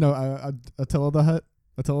king. Attila the Hutt,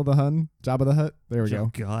 Attila the Hun, Jabba the Hutt. There we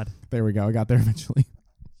go. God, there we go. I got there eventually.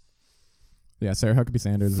 Yeah, Sarah Huckabee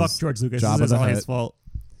Sanders. Fuck George Lucas. Jabba this is the all Hutt. his fault.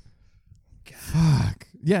 Fuck.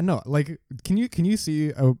 Yeah, no. Like, can you see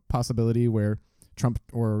a possibility where Trump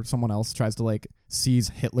or someone else tries to like seize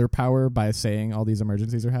Hitler power by saying all these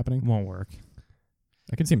emergencies are happening? Won't work.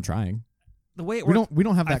 I can see him trying. the way it We worked,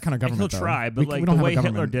 don't have that kind of government. He'll though. try, but we like don't the have a way Hitler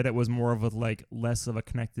government. did it was more of a like less of a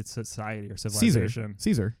connected society or civilization.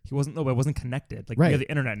 Caesar. He wasn't. No, but it wasn't connected. Like Right. we have the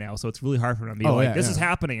internet now, so it's really hard for him to be Oh, like, yeah, "This yeah. is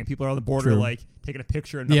happening," and people are on the border True. like taking a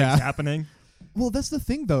picture and nothing's Yeah. happening. Well, that's the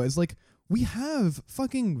thing though. Is like we have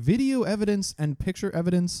fucking video evidence and picture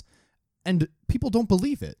evidence, and people don't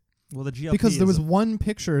believe it Well, the GOP because there is was one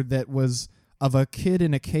picture that was of a kid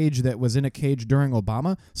in a cage that was in a cage during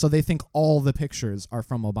Obama, so they think all the pictures are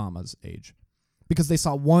from Obama's age because they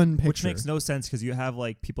saw one picture. which makes no sense because you have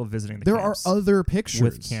like people visiting the there camps are other pictures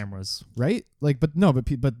with cameras. right? Like, but no,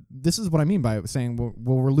 but this is what I mean by saying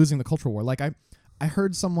we're losing the culture war. Like I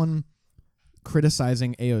heard someone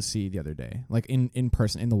criticizing AOC the other day, like in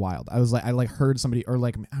person in the wild. I heard somebody, or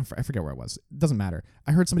like I forget where it was. It doesn't matter.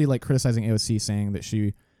 I heard somebody like criticizing AOC, saying that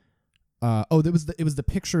she, it was the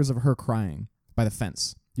pictures of her crying by the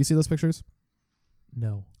fence. You see those pictures?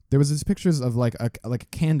 No. There was these pictures of like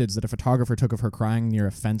candids that a photographer took of her crying near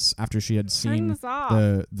a fence after she had Turn seen this off.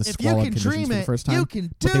 the If you squalid can conditions dream for the it, first time. you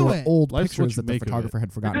can But they do were it. old Life's what pictures you that the make of it. photographer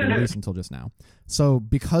had forgotten to release until just now. So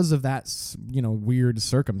because of that, weird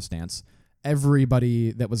circumstance,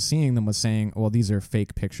 everybody that was seeing them was saying, "Well, these are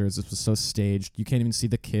fake pictures. This was so staged. You can't even see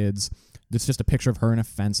the kids. It's just a picture of her in a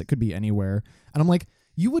fence. It could be anywhere." And I'm like,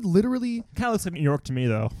 you would literally Kind of looks like New York to me,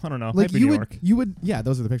 though. I don't know. like Maybe New York. yeah,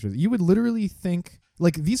 those are the pictures. You would literally think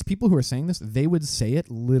like these people who are saying this, they would say it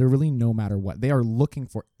literally no matter what. They are looking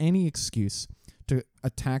for any excuse to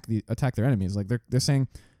attack their enemies. Like they're saying,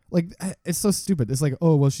 like, it's so stupid. It's like,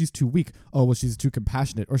 oh well, she's too weak. Oh well, she's too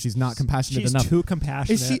compassionate, or she's not compassionate She's enough. too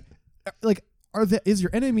compassionate. Is she like? Is your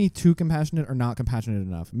enemy too compassionate or not compassionate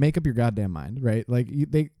enough? Make up your goddamn mind, right? Like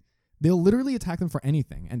they'll literally attack them for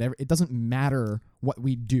anything, and it doesn't matter what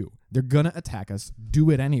we do. They're gonna attack us. Do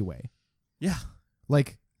it anyway. Yeah.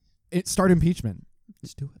 Like, start impeachment.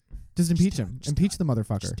 Just do it. Just impeach do it. him. Just Impeach do the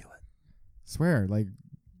motherfucker. Just do it. Swear, like,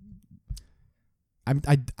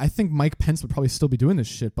 I think Mike Pence would probably still be doing this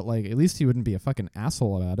shit, but like, at least he wouldn't be a fucking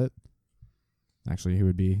asshole about it. Actually, he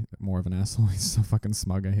would be more of an asshole. He's so fucking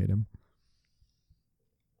smug. I hate him.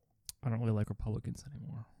 I don't really like Republicans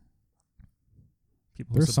anymore.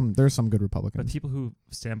 People There's some good Republicans. but people who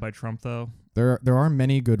stand by Trump, though, There are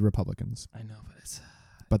many good Republicans, I know, but it's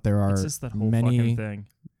but there are just that whole many fucking thing.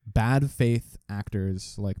 bad faith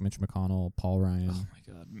actors like Mitch McConnell, Paul Ryan, Oh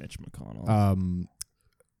my God, Mitch McConnell.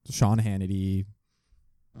 Sean Hannity,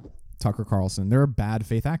 Tucker Carlson. There are bad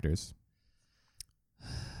faith actors.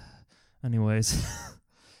 Anyways,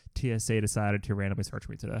 TSA decided to randomly search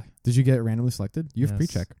me today. Did you get randomly selected? You have Yes.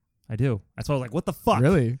 pre-check. I do. That's why I was like, "What the fuck?"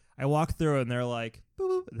 Really? I walk through and they're like,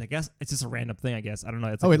 boop, boop. I guess it's just a random thing. I guess I don't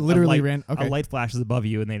know. It's Oh, like it literally a light, ran. Okay. A light flashes above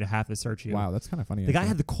you and they have to search you. Wow, that's kind of funny. The guy actually.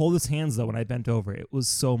 had the coldest hands though when I bent over. It was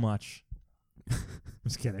so much. I'm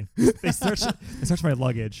just kidding. They searched my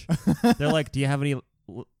luggage. They're like, "Do you have any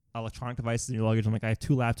electronic devices in your luggage?" I'm like, "I have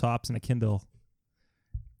 2 laptops and a Kindle.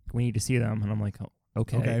 We need to see them." And I'm like, "Oh,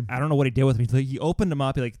 okay." I don't know what he did with me. Like, he opened them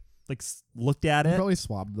up. He like looked at You it. probably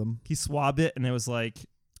swabbed them. He swabbed it and it was like,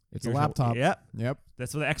 It's a here's laptop. Yep. Yep.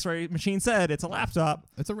 That's what the X-ray machine said. It's a laptop.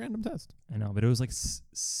 It's a random test. I know, but it was like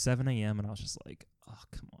 7 a.m. and I was just like, "Oh,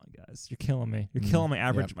 come on, guys. You're killing me. You're Mm, killing my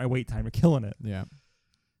average, my wait time. You're killing it." Yeah.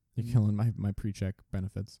 You're killing my pre-check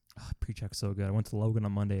benefits. Pre-check's so good. I went to Logan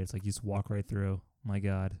on Monday. It's like you just walk right through. My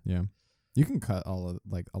God. Yeah. You can cut a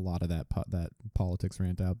lot of that politics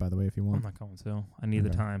rant out, by the way, if you I'm want. not going to. I need the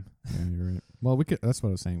Okay. time. Yeah, you're right. Well, we could. That's what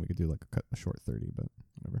I was saying. We could do like a short 30, but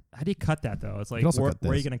whatever. How do you cut that, though? It's like, could also where cut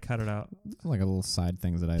are you this. going to cut it out? Like a little side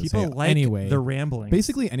things that I People say like anyway. the rambling.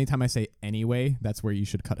 Basically, anytime I say anyway, that's where you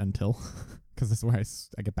should cut until, because that's where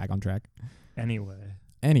I get back on track. Anyway.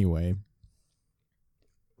 Anyway,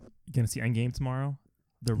 You going to see Endgame tomorrow?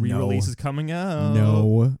 The No. re-release is coming out.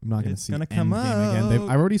 no, I'm not going to It's see gonna come Endgame again. out.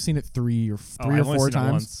 I've already seen it three or I've only 4 seen it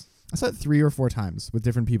times. once. I saw it 3 or 4 times with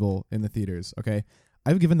different people in the theaters. Okay,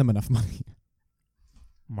 I've given them enough money.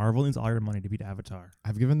 Marvel needs all your money to beat Avatar.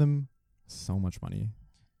 I've given them so much money,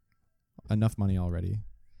 enough money already.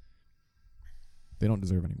 They don't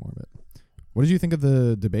deserve any more of it. What did you think of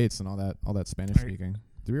the debates and all that Spanish speaking?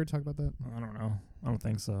 Did we ever talk about that? I don't know. I don't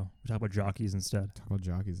think so. We talk about jockeys instead. Talk about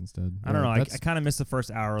jockeys instead. I don't know. I That's- kind of missed the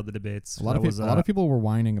first hour of the debates. a lot of people were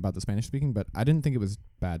whining about the Spanish speaking, but I didn't think it was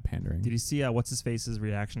bad pandering. Did you see what's his face's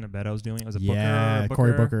reaction to Beto's doing? It was a yeah, Booker.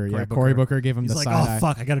 Cory Booker. Yeah, Cory Booker gave him He's the like, side "Oh eye.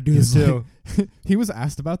 fuck, I got to do this too." He was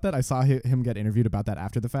asked about that. I saw him get interviewed about that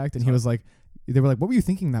after the fact, and he was like, they were like, "What were you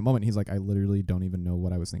thinking in that moment?" He's like, "I literally don't even know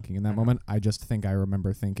what I was thinking in that moment. I just think I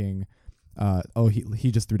remember thinking,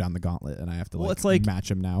 he just threw down the gauntlet, and I have to it's like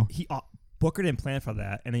match him now." Booker didn't plan for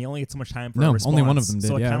that, and he only gets so much time for No, a response. only one of them did,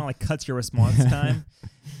 So it yeah. kind of like cuts your response time.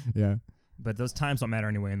 Yeah. But those times don't matter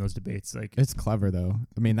anyway in those debates. Like, It's clever though.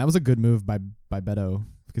 I mean, that was a good move by Beto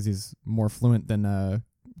because he's more fluent than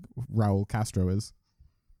Raul Castro is.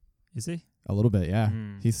 is he? A little bit, yeah.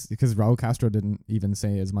 He's because Raul Castro didn't even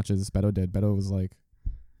say as much as Beto did. Beto was like,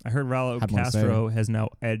 I heard Raul had more to Castro has now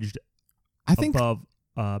edged I think above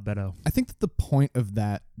Beto. I think that the point of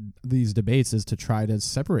these debates is to try to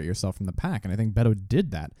separate yourself from the pack, and I think Beto did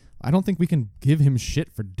that. I don't think we can give him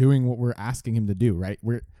shit for doing what we're asking him to do, right?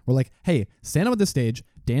 We're like, hey, stand up at the stage,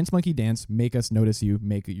 dance monkey dance, make us notice you,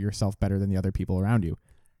 make yourself better than the other people around you.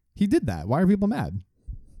 He did that. Why are people mad?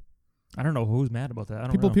 I don't know who's mad about that. I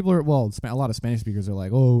don't know. People are a lot of Spanish speakers are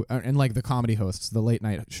like, oh, and like the comedy hosts, the late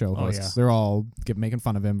night show hosts, they're all making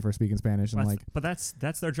fun of him for speaking Spanish and but that's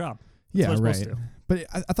their job. Yeah, that's what right. they're supposed to.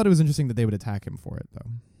 But I thought it was interesting that they would attack him for it,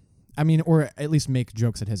 though. I mean, or at least make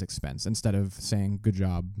jokes at his expense instead of saying "good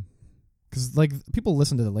job," because like people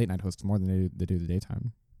listen to the late night hosts more than they do the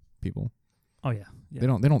daytime people. Oh yeah. They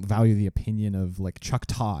don't value the opinion of like Chuck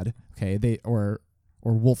Todd, okay? Or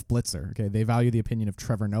Wolf Blitzer, okay? They value the opinion of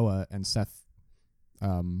Trevor Noah and Seth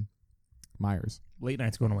Meyers. Late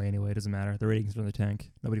night's going away anyway. It doesn't matter. The ratings are in the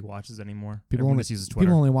tank. Nobody watches anymore. People Everyone only just uses Twitter.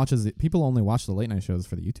 People only watch the late night shows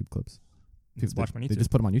for the YouTube clips. Just watch them on YouTube. They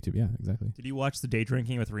just put them on YouTube. Yeah, exactly. Did you watch the day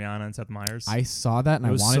drinking with Rihanna and Seth Meyers? I saw that and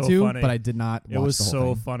I was wanted so to, funny. but I did not. It watch was the whole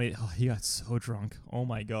so thing. funny. Oh, he got so drunk. Oh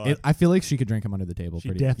my god. I feel like she could drink him under the table. She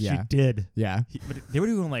She did. Yeah. But they were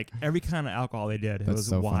doing like every kind of alcohol they did. It That's was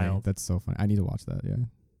so funny. wild. That's so funny. I need to watch that. Yeah.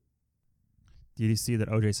 Did you see that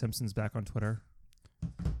O.J. Simpson's back on Twitter?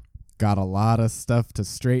 Got a lot of stuff to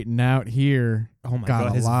straighten out here. Oh my Got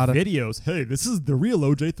god, a his lot of- videos. Hey, this is the real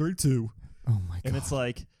OJ 32. Oh my god. And it's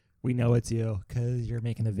like, we know it's you because you're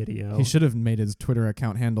making a video. He should have made his Twitter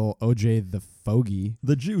account handle OJ the Fogey.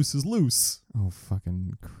 The juice is loose. Oh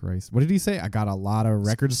fucking Christ! What did he say? I got a lot of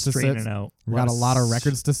records to set. Straightening out. We got a lot of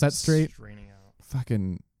records to set straight. Straightening out.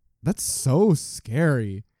 Fucking, that's so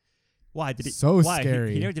scary. Why did he? So why?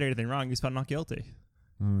 scary. He never did anything wrong. He was found not guilty.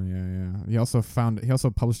 Oh yeah. He also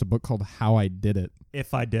published a book called How I Did It.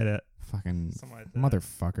 If I did it, Fucking something like that.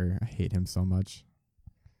 motherfucker. I hate him so much.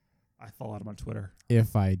 I follow him on Twitter.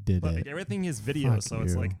 If I did But it. like, everything is video, Fuck so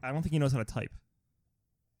it's you. like I don't think he knows how to type.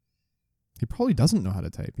 He probably doesn't know how to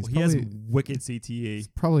type. He's Well, he has probably, wicked CTE. he's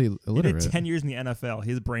probably He illiterate. did 10 years in the NFL.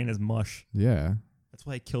 His brain is mush. Yeah. That's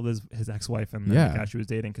why he killed his ex-wife and Yeah. the guy she was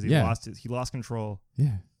dating because he Yeah. lost control.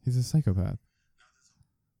 Yeah. He's a psychopath.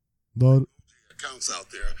 But Accounts out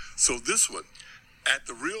there. So this one, at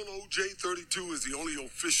the real OJ32 is the only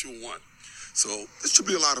official one. So this should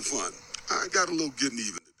be a lot of fun. I got a little getting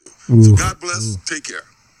even to do. So God bless. Take care.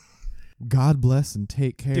 God bless and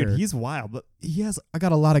take care. Dude, he's wild. But he has I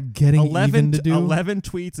got a lot of getting 11 even to do. 11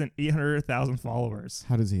 tweets and 800,000 followers.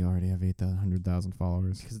 How does he already have 800,000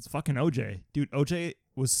 followers? Because it's fucking OJ. Dude, OJ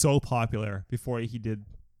was so popular before the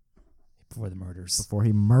murders. Before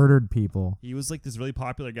he murdered people. He was like this really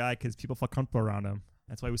popular guy because people felt comfortable around him.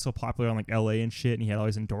 That's why he was so popular on like LA and shit, and he had all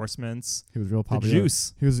these endorsements. He was real The popular.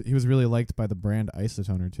 juice. He was really liked by the brand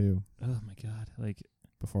Isotoner too. Oh my god. Like,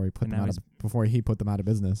 Before he put And them now out before he put them out of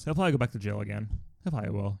business. he'll probably go back to jail again. He probably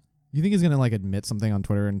will. You think he's gonna like admit something on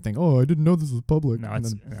Twitter and think, "Oh, I didn't know this was public"? No, and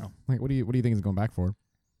it's then, no. like, what do you think he's going back for?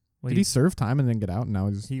 Well, Did he serve time and then get out? And now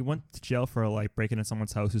he's he went to jail for like breaking into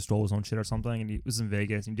someone's house who stole his own shit or something, and he was in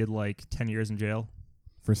Vegas and he did like 10 years in jail.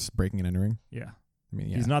 for breaking and entering. Yeah. I mean,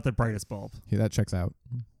 yeah, He's not the brightest bulb. that checks out.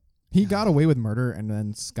 He got away with murder and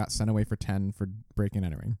then got sent away for 10 for breaking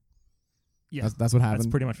and entering. Yeah. That's what happened. That's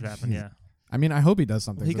pretty much what happened, yeah. I mean, I hope he does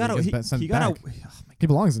something. He so got that out. he gets sent He got back. out. Oh my He God.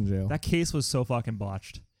 belongs in jail. That case was so fucking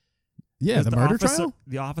botched. Yeah, 'Cause the murder officer, trial.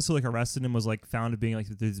 The officer like arrested him was like found being like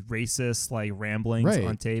these racist like ramblings Right.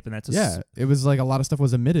 on tape, and that's just Yeah, it was like a lot of stuff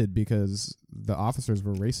was omitted because the officers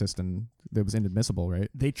were racist and it was inadmissible, right?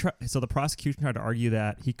 So the prosecution tried to argue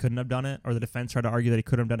that he couldn't have done it, or the defense tried to argue that he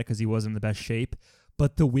couldn't have done it because he wasn't in the best shape.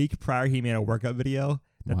 But the week prior, he made a workout video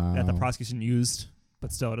that the Wow. prosecution used.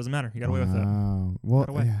 But still, it doesn't matter. He got away with it. Well, Got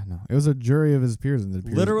away. yeah, no, it was a jury of his peers, and the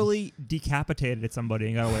peers, Literally decapitated somebody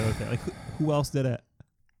and got away with it. Like who else did it?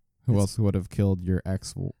 who else would have killed your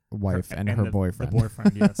ex-wife and her boyfriend? The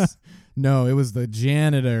boyfriend, yes. No, it was the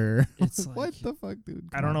janitor. It's what like- the fuck, dude?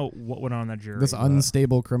 I don't know what went on in that jury. This but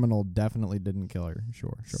unstable criminal definitely didn't kill her.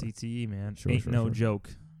 Sure. CTE, man. Sure, Ain't sure, no sure.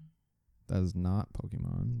 joke. That is not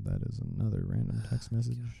Pokemon. That is another random text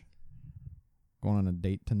message. Going on a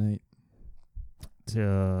date tonight?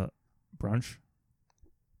 To brunch?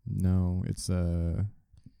 No, it's a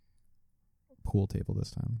pool table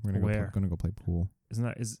this time. We're gonna Where? go play pool. Isn't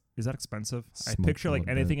that is that expensive? I Smoke picture a like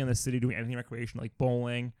little anything in the city doing anything recreation, like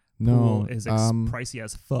bowling. No, Pool is pricey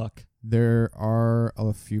as fuck. There are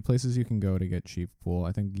a few places you can go to get cheap pool.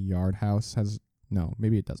 I think Yard House has no,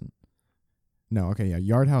 maybe it doesn't. No, okay, yeah,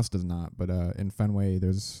 Yard House does not. But in Fenway,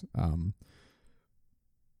 there's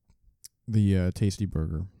the Tasty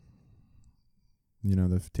Burger. You know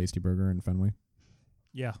the Tasty Burger in Fenway?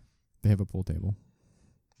 Yeah. They have a pool table.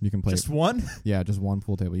 You can play. Just one? Yeah, just one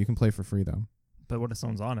pool table. You can play for free though. But what if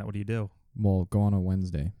someone's on it? What do you do? Well, go on a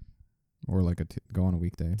Wednesday, or like go on a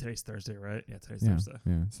weekday. Today's Thursday, right? Yeah, today's Yeah, Thursday.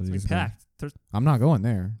 yeah. So It's you be just go. packed. I'm not going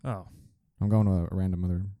there. Oh. I'm going to a random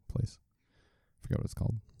other place. Forget what it's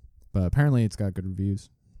called. But apparently it's got good reviews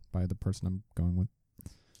by the person I'm going with.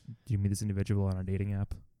 Do you meet this individual on a dating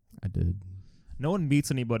app? I did. No one meets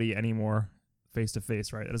anybody anymore face to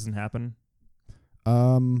face, right? That doesn't happen.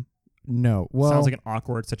 No. Well, Sounds like an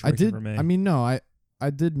awkward situation for me. I mean, no, I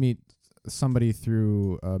did meet somebody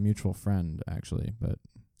through a mutual friend actually, but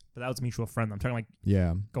that was a mutual friend. I'm talking like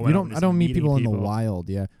yeah. going You out and don't I just don't meet meeting people in the people. wild,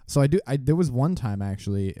 yeah. So there was one time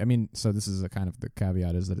actually. I mean, so this is a kind of the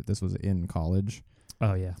caveat is that this was in college.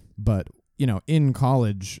 Oh yeah. But, in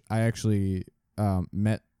college, I actually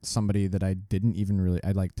met somebody that I didn't even really,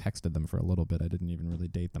 I like texted them for a little bit. I didn't even really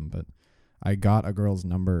date them, but I got a girl's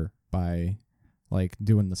number by like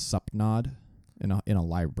doing the sup nod in a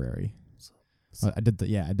library. I did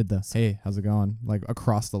the, hey, how's it going? Like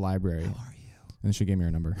across the library. How are you? And she gave me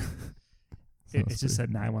her number. So It just said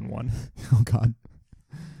 911. oh God.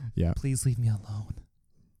 Yeah. Please leave me alone.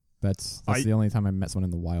 That's the only time I met someone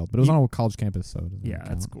in the wild, but it was on a college campus, so it doesn't Yeah, count.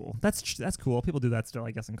 that's cool. That's cool. People do that still,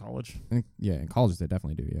 I guess, in college. In college they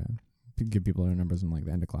definitely do. Yeah, you give people their numbers in like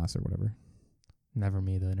the end of class or whatever. Never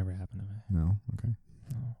me though. It never happened to me. No, okay.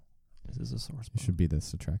 No. This is a source. You should be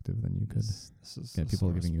this attractive, then you could This is get a people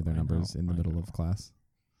source giving you their book. I numbers know, in the I middle know. of class.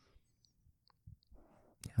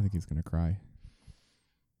 I think he's gonna cry.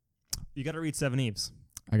 You got to read Seven Eves.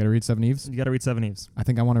 I gotta read Seven Eves. You got to read Seven Eves. I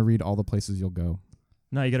think I want to read all the places you'll go.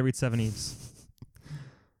 No, you got to read Seven Eves.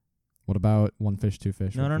 What about One Fish, Two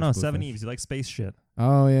Fish? No, or no, Fish, no. Blue Seven Fish? Eves. You like space shit.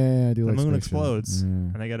 Oh yeah, I do The like moon space shit. explodes, Yeah.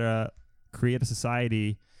 and they got to create a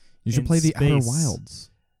society. You should in play the Outer space. Wilds.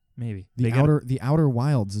 Maybe. The Outer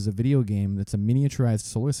Wilds is a video game that's a miniaturized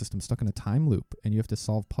solar system stuck in a time loop, and you have to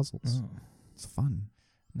solve puzzles. Oh. It's fun.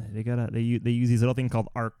 No, they use these little thing called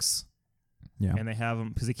arcs, Yeah. and they have them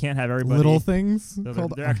because they can't have everybody. Little things. No,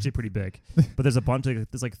 called they're actually pretty big, but there's a bunch of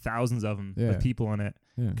there's like thousands of them Yeah. with people in it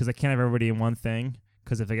yeah. because they can't have everybody in one thing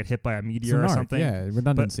because if they get hit by a It's meteor an or arc, something, Yeah,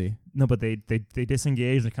 redundancy. no, but they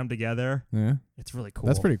disengage and come together. Yeah. It's really cool.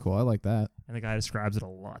 That's pretty cool. I like that. And the guy describes it a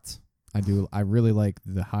lot. I do. I really like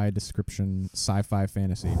the high description sci-fi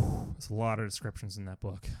fantasy. There's a lot of descriptions in that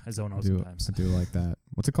book. I zone out I sometimes. do like that.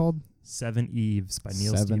 What's it called? Seven Eves by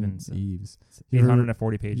Neil Seven Stephenson. Eves. You ever-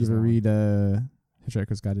 840 You pages. ever long. read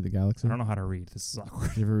Hitchhiker's Guide to the Galaxy? I don't know how to read. This is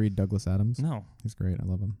awkward. You ever read Douglas Adams? No. He's great. I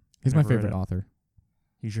love him. He's my never read favorite it. author.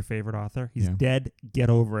 He's your favorite author? He's Yeah. dead. Get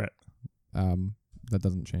over it. That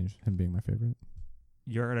doesn't change him being my favorite.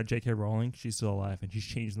 You're at J.K. Rowling. She's still alive, and she's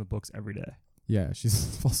changing the books every day. Yeah,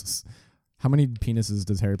 she's also. How many penises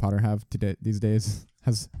does Harry Potter have today these days?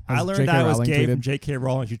 Has I learned J.K. I was Rowling gay tweeted? from J.K.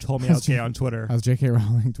 Rowling. She told me I was gay on Twitter. Has J.K.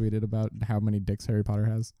 Rowling tweeted about how many dicks Harry Potter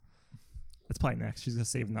has? That's probably next. She's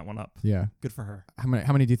saving that one up. Yeah. Good for her. How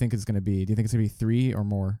many do you think it's going to be? Do you think it's going to be 3 or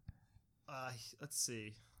more? Let's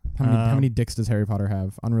see. How many dicks does Harry Potter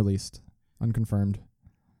have? Unreleased, unconfirmed.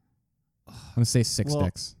 I'm going to say 6 Well,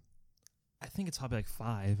 dicks. I think it's probably like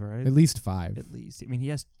 5, right? At least 5. At least. I mean, he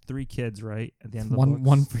has 3 kids, right? At the end of the One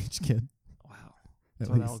books? for each kid. Wow. At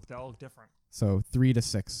So least. that'll look different. So 3 to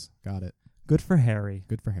 6. Got it. Good for Harry.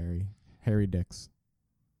 Good for Harry. Harry dicks.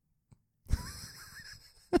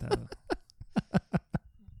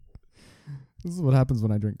 This is what happens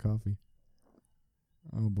when I drink coffee.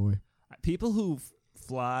 Oh boy. People who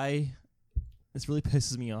fly, this really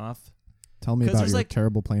pisses me off. Tell me 'Cause about there's your like-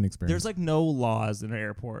 terrible plane experience. There's like no laws in an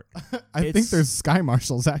airport. I think it's- there's sky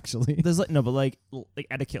marshals actually. There's like no, but like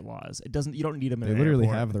etiquette laws. It doesn't. You don't need them in They an literally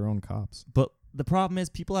airport. have their own cops. But the problem is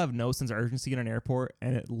people have no sense of urgency in an airport,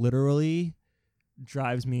 and it literally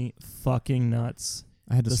drives me fucking nuts.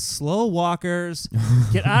 I had to The slow walkers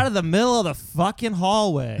get out of the middle of the fucking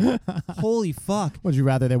hallway. Holy fuck. Would you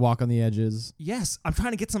rather they walk on the edges? Yes, I'm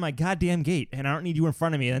trying to get to my goddamn gate, and I don't need you in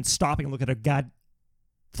front of me and then stopping and look at a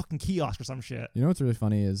fucking kiosk or some shit. You know what's really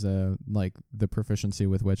funny is like the proficiency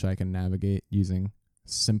with which I can navigate using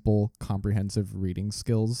simple comprehensive reading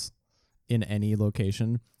skills in any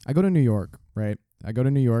location. I go to New York, right? I get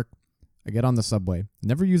on the subway.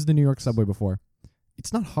 Never used the New York subway before.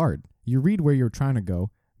 It's not hard. You read where you're trying to go.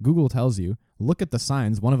 Google tells you. Look at the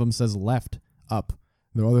signs. One of them says left, up.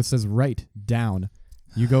 The other says right, down.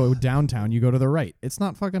 You go downtown, you go to the right. It's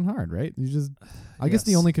not fucking hard, right? You just I guess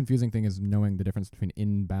the Yes. only confusing thing is knowing the difference between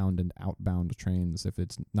inbound and outbound trains if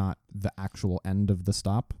it's not the actual end of the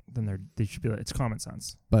stop. Then they should be like, it's common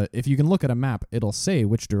sense. But if you can look at a map, it'll say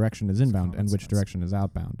which direction is inbound common and which sense. direction is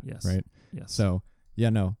outbound, Yes. right? Yes. So, yeah,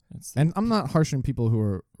 no. It's, And I'm not harshing people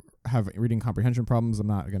who have reading comprehension problems. I'm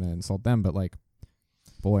not going to insult them, but like,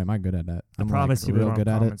 boy, am I good at that. the I'm problem like is people real don't good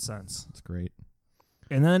have at common it. sense. It's great.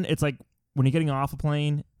 And then it's like when you're getting off a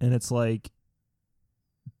plane and it's like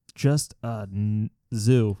just a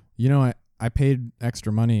zoo. You know, I paid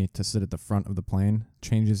extra money to sit at the front of the plane.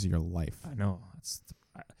 Changes your life. I know.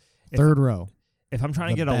 If- Third row. If I'm trying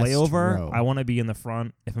to The get a best layover, row. I want to be in the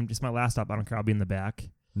front. If I'm just my last stop, I don't care. I'll be in the back.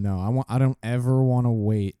 No, I don't ever want to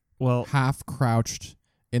wait Well, half crouched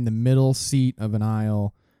in the middle seat of an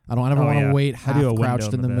aisle. I don't ever Oh, want to yeah. wait I half do a window crouched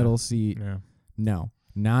in in the the back. middle seat. yeah. No,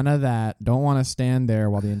 none of that. Don't want to stand there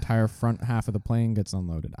while the entire front half of the plane gets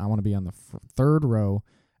unloaded. I want to be on the third row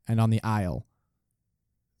and on the aisle.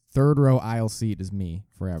 Third row aisle seat is me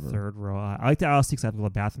forever. Third row. I like the aisle seats. I have to go to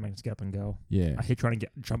the bathroom. I can just get up and go. Yeah. I hate trying to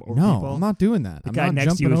jump over No, people. I'm not doing that. The I'm guy not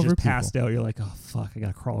next to you jumping is over just people. passed out. You're like, oh fuck, I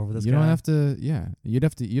gotta crawl over this You guy. don't have to. Yeah, you'd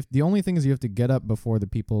have to. The only thing is you have to get up before the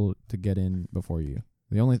people to get in before you.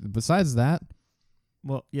 Besides that,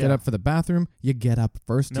 Well, yeah. get up for the bathroom. You get up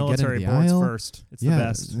first Military to get in the boards aisle. first. It's yeah, the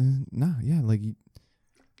best. No, yeah, like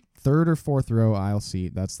third or fourth row aisle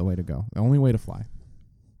seat. That's the way to go. The only way to fly.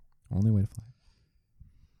 Only way to fly.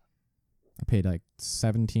 I paid like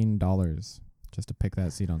 $17 just to pick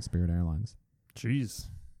that seat on Spirit Airlines. Jeez.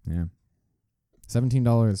 Yeah,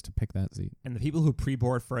 $17 to pick that seat. And the people who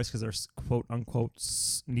pre-board first because they're quote unquote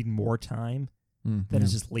need more time, that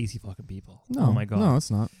is just lazy fucking people. no. Oh my god. No, it's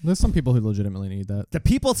not. There's some people who legitimately need that. The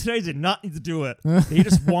people today did not need to do it. They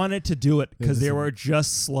just wanted to do it because They they just- were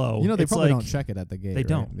just slow. You know, they It's probably like, don't check it at the gate. They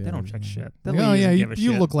don't. right? They don't check shit. The Like, lady oh yeah, doesn't you, give a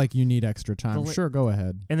you shit. look like you need extra time. The Sure, go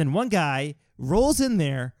ahead. And then one guy rolls in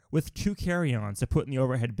there with 2 carry-ons to put in the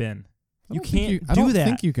overhead bin. I You don't think can't I do don't that.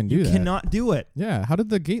 think you can do You that. cannot do it Yeah, how did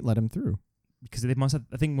the gate let him through? because they must have.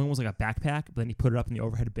 I think one was like a backpack, but then he put it up in the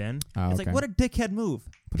overhead bin. Oh, It's okay. like what a dickhead move.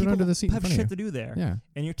 Put People it under the seat in have front of shit you. to do there, Yeah,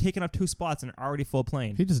 and you're taking up 2 spots in an already full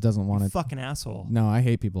plane. he just doesn't want You to. fucking asshole. No, I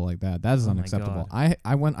hate people like that. That is Oh my unacceptable. God.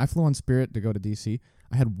 I flew on Spirit to go to DC.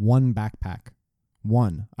 I had one backpack.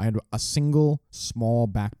 One. I had a single small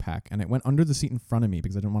backpack, and it went under the seat in front of me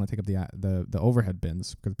because I didn't want to take up the overhead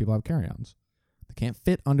bins because people have carry-ons. They can't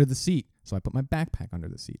fit under the seat, so I put my backpack under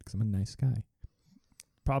the seat because I'm a nice guy.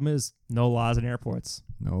 Problem is no laws in airports.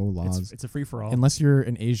 No laws. It's a free for all. Unless you're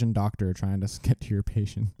an Asian doctor trying to get to your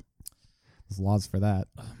patient. There's laws for that.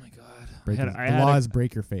 Oh my god. Break I had- your- I the had law a- is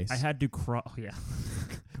break your face. I had to cross. Oh, yeah.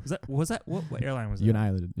 was that what airline was that?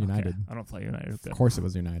 United. Okay. United. I don't fly United. Of course it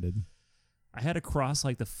was United. I had to cross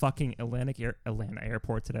like the fucking Atlanta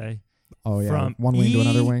airport today. Oh yeah. From one wing to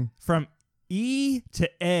another wing. From E to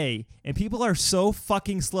A, and people are so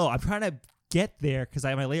fucking slow. I'm trying to get there because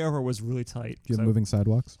my layover was really tight. Do you have So moving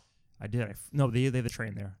sidewalks? I did. No, they have the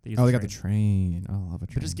train there. Use Oh, they got the train. Oh, I love a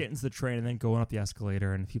train. But just get into the train and then going up the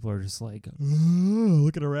escalator, and people are just like, oh,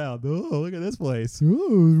 looking around. Oh, look at this place.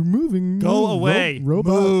 Ooh, moving. Go away.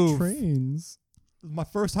 Robot Move. trains. My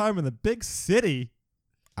first time in the big city.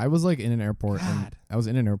 I was like in an airport. And God. I was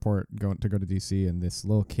in an airport going to go to DC, and this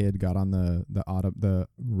little kid got on the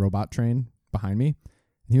robot train behind me,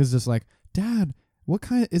 and he was just like, "Dad, what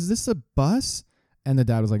kind? Is this a bus?" And the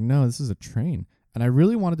dad was like, "No, this is a train." And I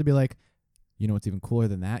really wanted to be like, you know what's even cooler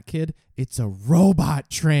than that, kid? It's a robot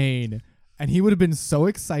train. And he would have been so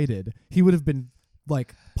excited. He would have been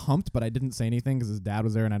like pumped, but I didn't say anything because his dad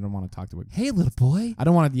was there, and I didn't want to talk to him. Hey, little boy. I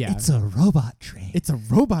don't want to. Yeah, It's a robot train. it's a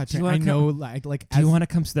robot Do you train. I wanna know, like Do you as- want to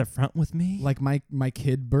come to the front with me? like my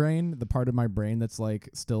kid brain, the part of my brain that's like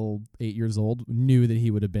still 8 years old, knew that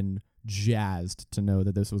he would have been jazzed to know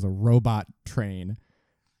that this was a robot train,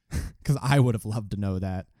 because I would have loved to know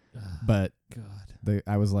that. But God.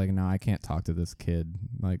 I was like, no, I can't talk to this kid.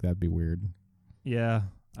 Like that'd be weird. Yeah.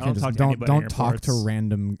 I Can't don't talk just- to anybody in don't talk to airports.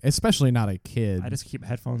 random, especially not a kid. I just keep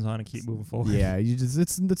headphones on and keep moving forward. Yeah, you just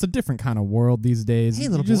it's a different kind of world these days. Hey, You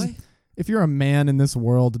little just- boy. If you're a man in this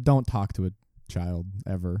world, don't talk to a child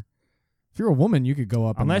ever. If you're a woman, you could go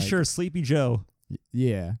up. Unless and, like, you're Sleepy Joe.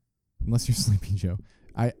 Yeah, unless you're Sleepy Joe.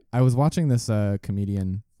 I was watching this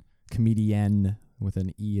comedian with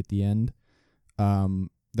an E at the end.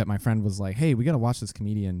 That my friend was like, "Hey, we gotta watch this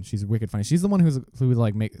comedian. She's wicked funny. She's the one who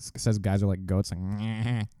like says guys are like goats.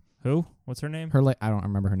 Like Who? What's her name? her, like I don't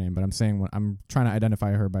remember her name, but I'm saying I'm trying to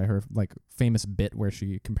identify her by her like famous bit where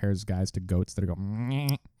she compares guys to goats that go.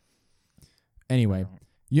 Anyway,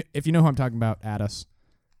 if you know who I'm talking about, add us,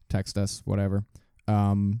 text us, whatever.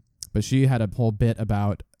 But she had a whole bit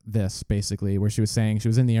about this, basically, where she was saying she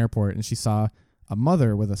was in the airport and she saw a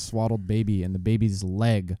mother with a swaddled baby and the baby's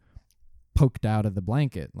leg poked out of the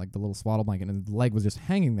blanket, like the little swaddle blanket, and the leg was just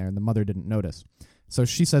hanging there and the mother didn't notice. So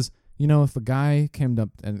she says, if a guy came up,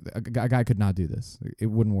 and a guy could not do this, it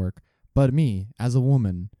wouldn't work. But me, as a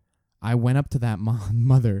woman, I went up to that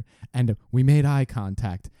mother and we made eye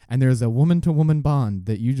contact, and there's a woman-to-woman bond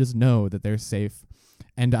that you just know that they're safe.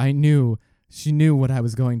 And she knew what I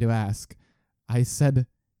was going to ask. I said,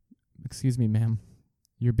 "Excuse me, ma'am,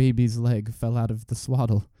 your baby's leg fell out of the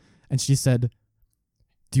swaddle." And she said,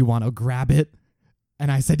 "Do you want to grab it?"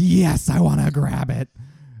 And I said, "Yes, I want to grab it."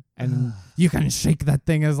 And you can shake that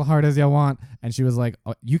thing as hard as you want. And she was like,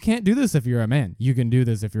 "Oh, you can't do this if you're a man. You can do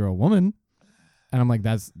this if you're a woman." And I'm like,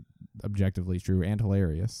 that's objectively true and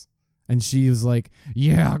hilarious. And she was like,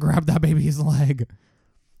 "Yeah, grab that baby's leg.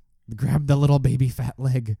 Grab the little baby fat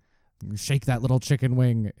leg. Shake that little chicken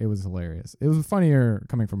wing." It was hilarious. It was funnier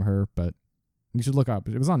coming from her, but you should look up.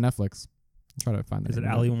 It was on Netflix. Try to find that. Is it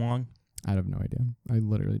Ali Wong? I have no idea. I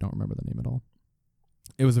literally don't remember the name at all.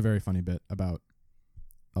 It was a very funny bit about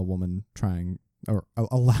a woman trying or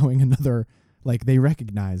allowing another, like, they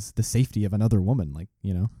recognize the safety of another woman. Like,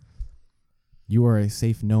 you are a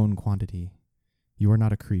safe known quantity. You are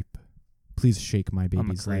not a creep. Please shake my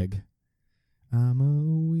baby's leg. I'm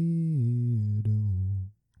a weirdo.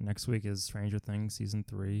 Next week is Stranger Things season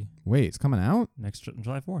 3. Wait, it's coming out?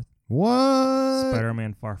 July 4th. What?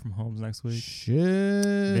 Spider-Man Far From Home's next week. Shit.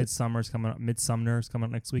 Midsummer's coming up next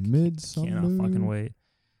week. Midsummer. Cannot fucking wait.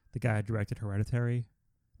 The guy who directed Hereditary.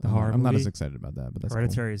 The horror I'm not movie. as excited about that, but that's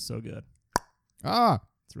Hereditary is so good. cool.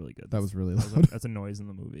 It's really good. That was really loud. That's a noise in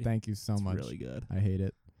the movie. Thank you so it's much. really good. I hate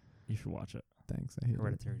it. You should watch it. Thanks. I hate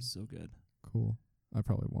Hereditary it. is so good. Cool. I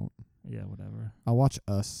probably won't. Yeah, whatever. I'll watch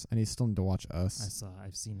Us. I still need to watch Us.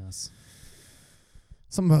 I've seen Us.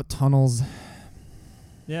 Something about tunnels.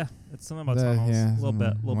 Yeah, it's something about tunnels. Yeah, a little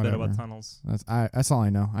bit whatever. about tunnels. That's all I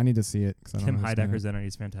know. I need to see it. Kim Heidecker's in it.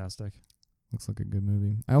 He's fantastic. Looks like a good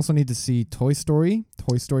movie. I also need to see Toy Story.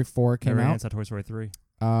 Toy Story 4 came out. It's Toy Story 3.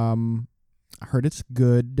 I heard it's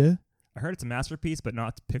good. I heard it's a masterpiece, but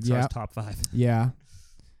not Pixar's top 5. Yeah.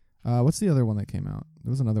 What's the other one that came out?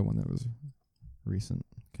 There was another one that was recent.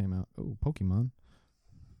 Came out. Oh, Pokemon.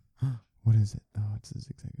 What is it? Oh, it's a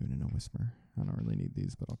Zigzag and a Whisper. I don't really need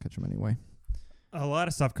these, but I'll catch them anyway. A lot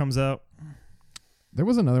of stuff comes out. There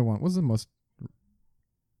was another one. What was the most?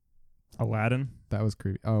 Aladdin. That was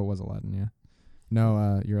creepy. Oh, it was Aladdin, yeah.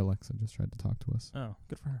 No, your Alexa just tried to talk to us. Oh,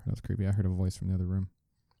 good for her. That was creepy. I heard a voice from the other room.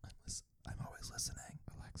 I'm always listening.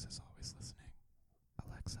 Alexa's always listening.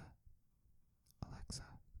 Alexa.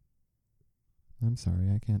 I'm sorry,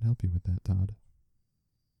 I can't help you with that, Todd.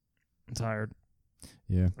 I'm tired.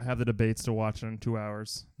 Yeah. I have the debates to watch in 2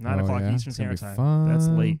 hours. 9 Oh, o'clock yeah? Eastern It's gonna Standard be Time. That's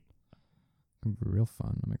fun. late. It's going to be real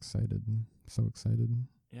fun. I'm excited. So excited.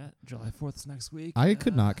 Yeah, July 4th is next week. I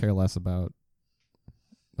could not care less about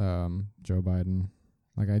Joe Biden.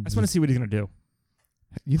 Like I just want to see what he's going to do.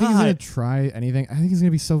 You think he's going to try anything? I think he's going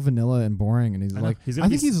to be so vanilla and boring, and he's like, I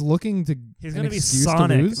think he's looking to. He's going to be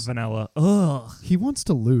Sonic vanilla. Ugh. He wants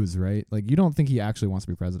to lose, right? Like you don't think he actually wants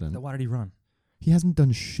to be president? Then why did he run? He hasn't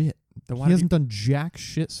done shit. He hasn't done jack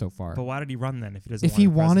shit so far. But why did he run then if he doesn't? If he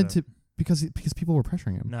wanted to, because people were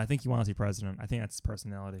pressuring him. No, I think he wants to be president. I think that's his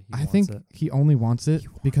personality. I think he only wants it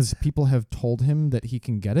because people have told him that he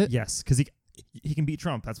can get it. Yes, because he can beat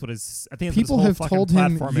Trump. That's what his. I think people have told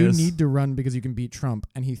him you is. need to run because you can beat Trump,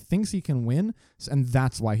 and he thinks he can win, and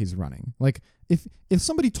that's why he's running. Like if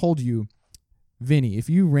somebody told you, Vinny, if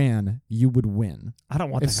you ran, you would win. I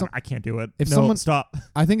don't want that. I can't do it. If someone stop.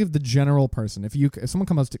 I think if the general person, if someone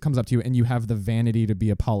comes up to you and you have the vanity to be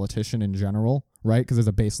a politician in general, right? Because there's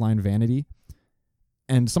a baseline vanity,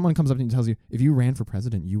 and someone comes up to you and tells you, if you ran for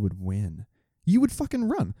president, you would win. You would fucking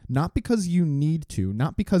run. Not because you need to,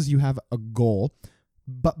 not because you have a goal,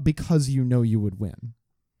 but because you know you would win.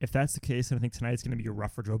 If that's the case, then I think tonight's going to be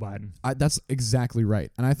rough for Joe Biden. That's exactly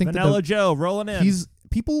right. And I think Vanilla Joe rolling in. This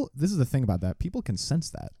is the thing about that. People can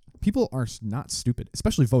sense that. People are not stupid,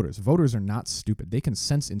 especially voters. Voters are not stupid. They can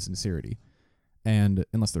sense insincerity, and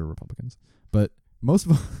unless they're Republicans. But most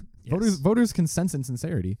voters can sense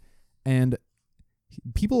insincerity, and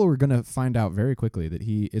people are going to find out very quickly that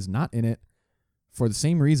he is not in it for the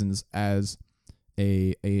same reasons as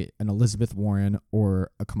an Elizabeth Warren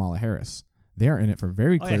or a Kamala Harris. They are in it for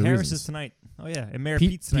very clear reasons. Harris is tonight. Oh, yeah. And Mayor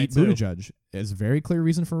Pete's tonight, Pete Buttigieg is a very clear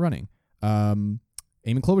reason for running.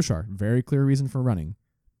 Amy Klobuchar, very clear reason for running.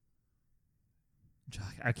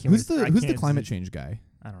 Who's the climate change guy?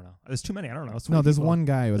 I don't know. There's too many. I don't know. There's one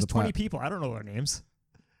guy who has 20 people. I don't know their names.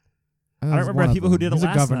 I don't remember people who did it He's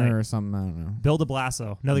last a governor night. or something. I don't know. Bill de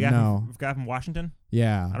Blasio. No, the guy, No. guy from Washington?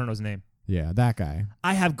 Yeah. I don't know his name. Yeah, that guy.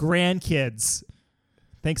 I have grandkids.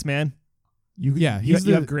 Thanks, man. You have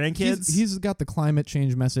grandkids? He's got the climate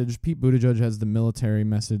change message. Pete Buttigieg has the military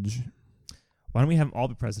message. Why don't we have them all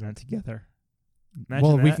be president together? Imagine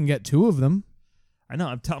Well, we that. can get two of them. I know.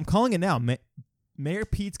 I'm calling it now. Mayor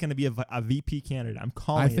Pete's going to be a VP candidate. I'm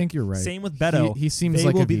calling it. I think you're right. Same with Beto. He seems they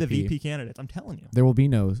like will a be VP. the VP candidates. I'm telling you. There will be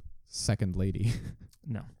no second lady.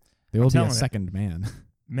 No. There will be a telling it. second man.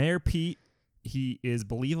 Mayor Pete, he is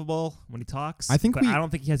believable when he talks. I think but I don't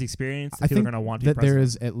think he has the experience that I people are think going to want to be that there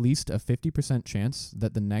president. is at least a 50% chance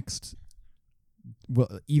that the next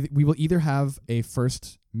we will either have a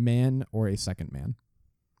first man or a second man.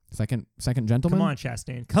 Second gentleman. Come on,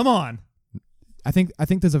 Chastain. Come on. I think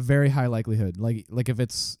there's a very high likelihood. Like if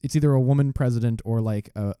it's either a woman president or like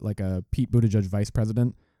a Pete Buttigieg vice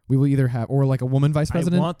president. We will either have or like a woman vice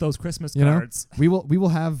president. I want those Christmas You know? cards. We will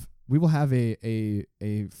have a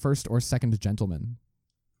first or second gentleman.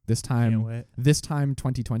 This Can't time wait.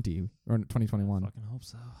 2020 or 2021. Fucking hope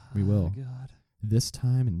so. We will. Oh, God. This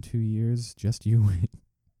time in 2 years, just you wait.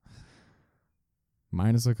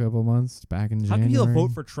 Minus a couple months back in How January. can people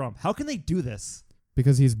vote for Trump? How can they do this?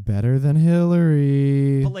 Because he's better than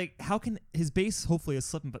Hillary. But like, how can his base hopefully is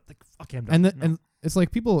slipping? But like, okay, I'm done. And No. and it's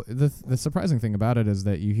like people. The surprising thing about it is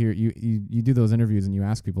that you hear you do those interviews and you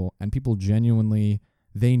ask people, and people genuinely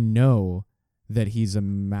they know that he's a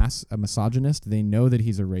misogynist. They know that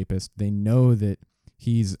he's a rapist. They know that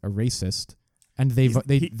he's a racist, and they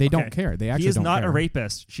okay. don't care. They actually He is don't not care. a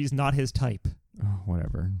rapist. She's not his type. Oh,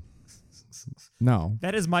 whatever. No.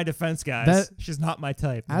 That is my defense, guys. That- She's not my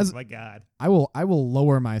type. As- Oh my God. I will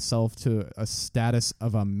lower myself to a status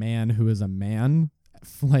of a man who is a man,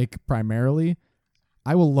 like primarily.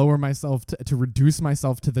 I will lower myself to reduce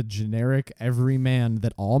myself to the generic everyman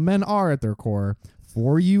that all men are at their core.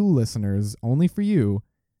 For you listeners, only for you,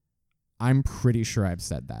 I'm pretty sure I've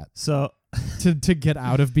said that So to get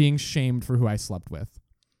out of being shamed for who I slept with.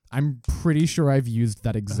 I'm pretty sure I've used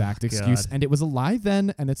that exact excuse, God. and it was a lie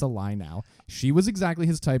then, and it's a lie now. She was exactly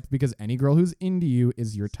his type because any girl who's into you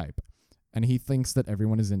is your type, and he thinks that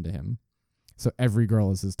everyone is into him, so every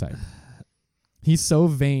girl is his type. He's so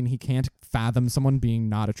vain he can't fathom someone being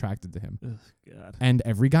not attracted to him. God. And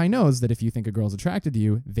every guy knows that if you think a girl's attracted to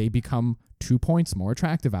you, they become 2 points more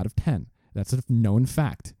attractive out of 10. That's a known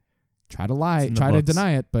fact. Try to lie, It's in the try to books.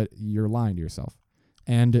 deny it, but you're lying to yourself.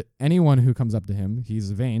 And anyone who comes up to him, he's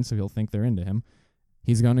vain, so he'll think they're into him.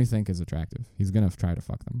 He's going to think is attractive. He's going to try to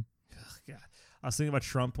fuck them. God. I was thinking about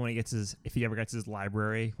Trump when he gets if he ever gets his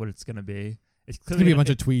library, what it's going to be. It's It's going to be a bunch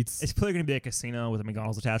gonna- of tweets. It's clearly going to be a casino with a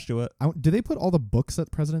McDonald's attached to it. Do they put all the books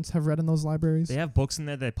that presidents have read in those libraries? They have books in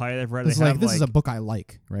there that probably they've read. It's They like have this is a book I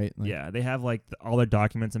like, right? Like, yeah, they have like all their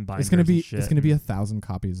documents and binders. it's going to be and shit. it's going to be 1,000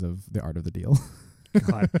 copies of The Art of the Deal.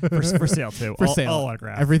 God, for sale too. For all, sale. all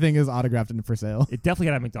autographed. Everything is autographed and for sale. It definitely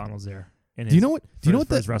got a McDonald's there. Do you know what? Do you know what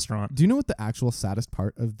for his the restaurant? Do you know what the actual saddest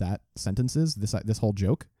part of that sentence is? This whole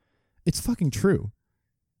joke, it's fucking true.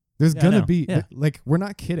 There's Yeah, I gonna know. be Yeah. like we're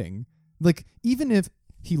not kidding. Like even if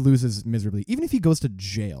he loses miserably, even if he goes to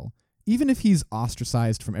jail, even if he's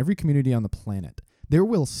ostracized from every community on the planet, there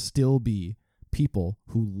will still be people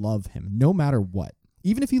who love him no matter what.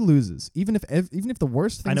 Even if he loses, even if the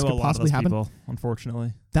worst I things know a could lot of possibly those happen, people,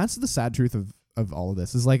 unfortunately. that's the sad truth of all of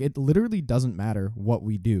this is like it literally doesn't matter what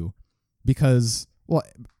we do because well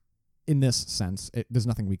in this sense there's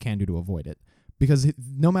nothing we can do to avoid it because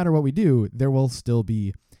no matter what we do there will still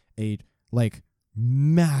be a like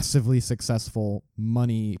massively successful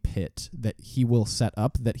money pit that he will set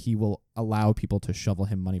up that he will allow people to shovel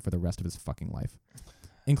him money for the rest of his fucking life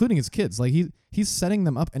including his kids like he's setting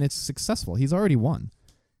them up and it's successful he's already won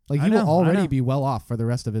like I he will know, I already know. be well off for the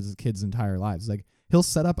rest of his kids' entire lives like he'll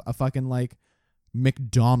set up a fucking like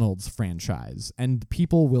McDonald's franchise and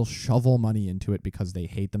people will shovel money into it because they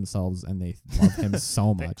hate themselves and they love him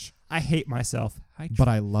so much. I hate myself. But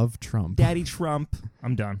I love Trump. Daddy Trump.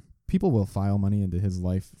 I'm done. People will file money into his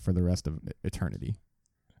life for the rest of eternity.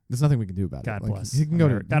 There's nothing we can do about God it. Like, bless. he can go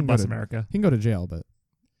to God bless America. He can go to jail, but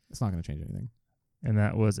it's not going to change anything. And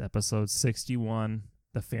that was episode 61,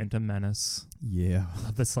 The Phantom Menace Yeah.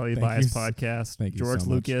 of the Slightly Thank Biased you. podcast. Thank you George so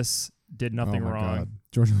much. Lucas did nothing Oh my wrong. God.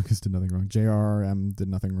 George Lucas did nothing wrong. J.R.R.M. did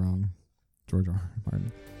nothing wrong. George R. R.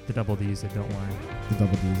 Martin. The double D's that don't worry. The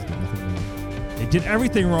Double D's did nothing wrong. They did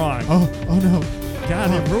everything wrong. Oh no. God,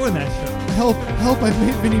 they ruined that show. Help! Help! I've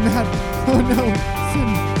made Vinny mad. Oh no!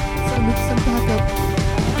 Send backup.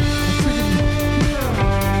 I triggered you.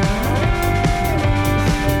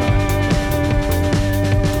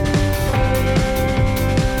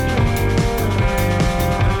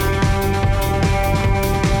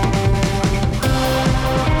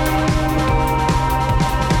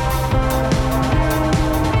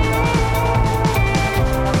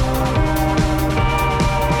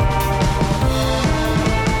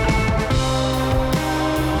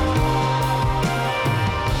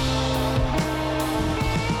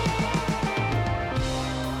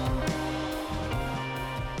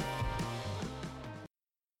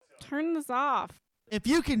 turn this off. If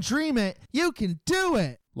you can dream it, you can do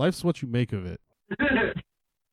it. Life's what you make of it.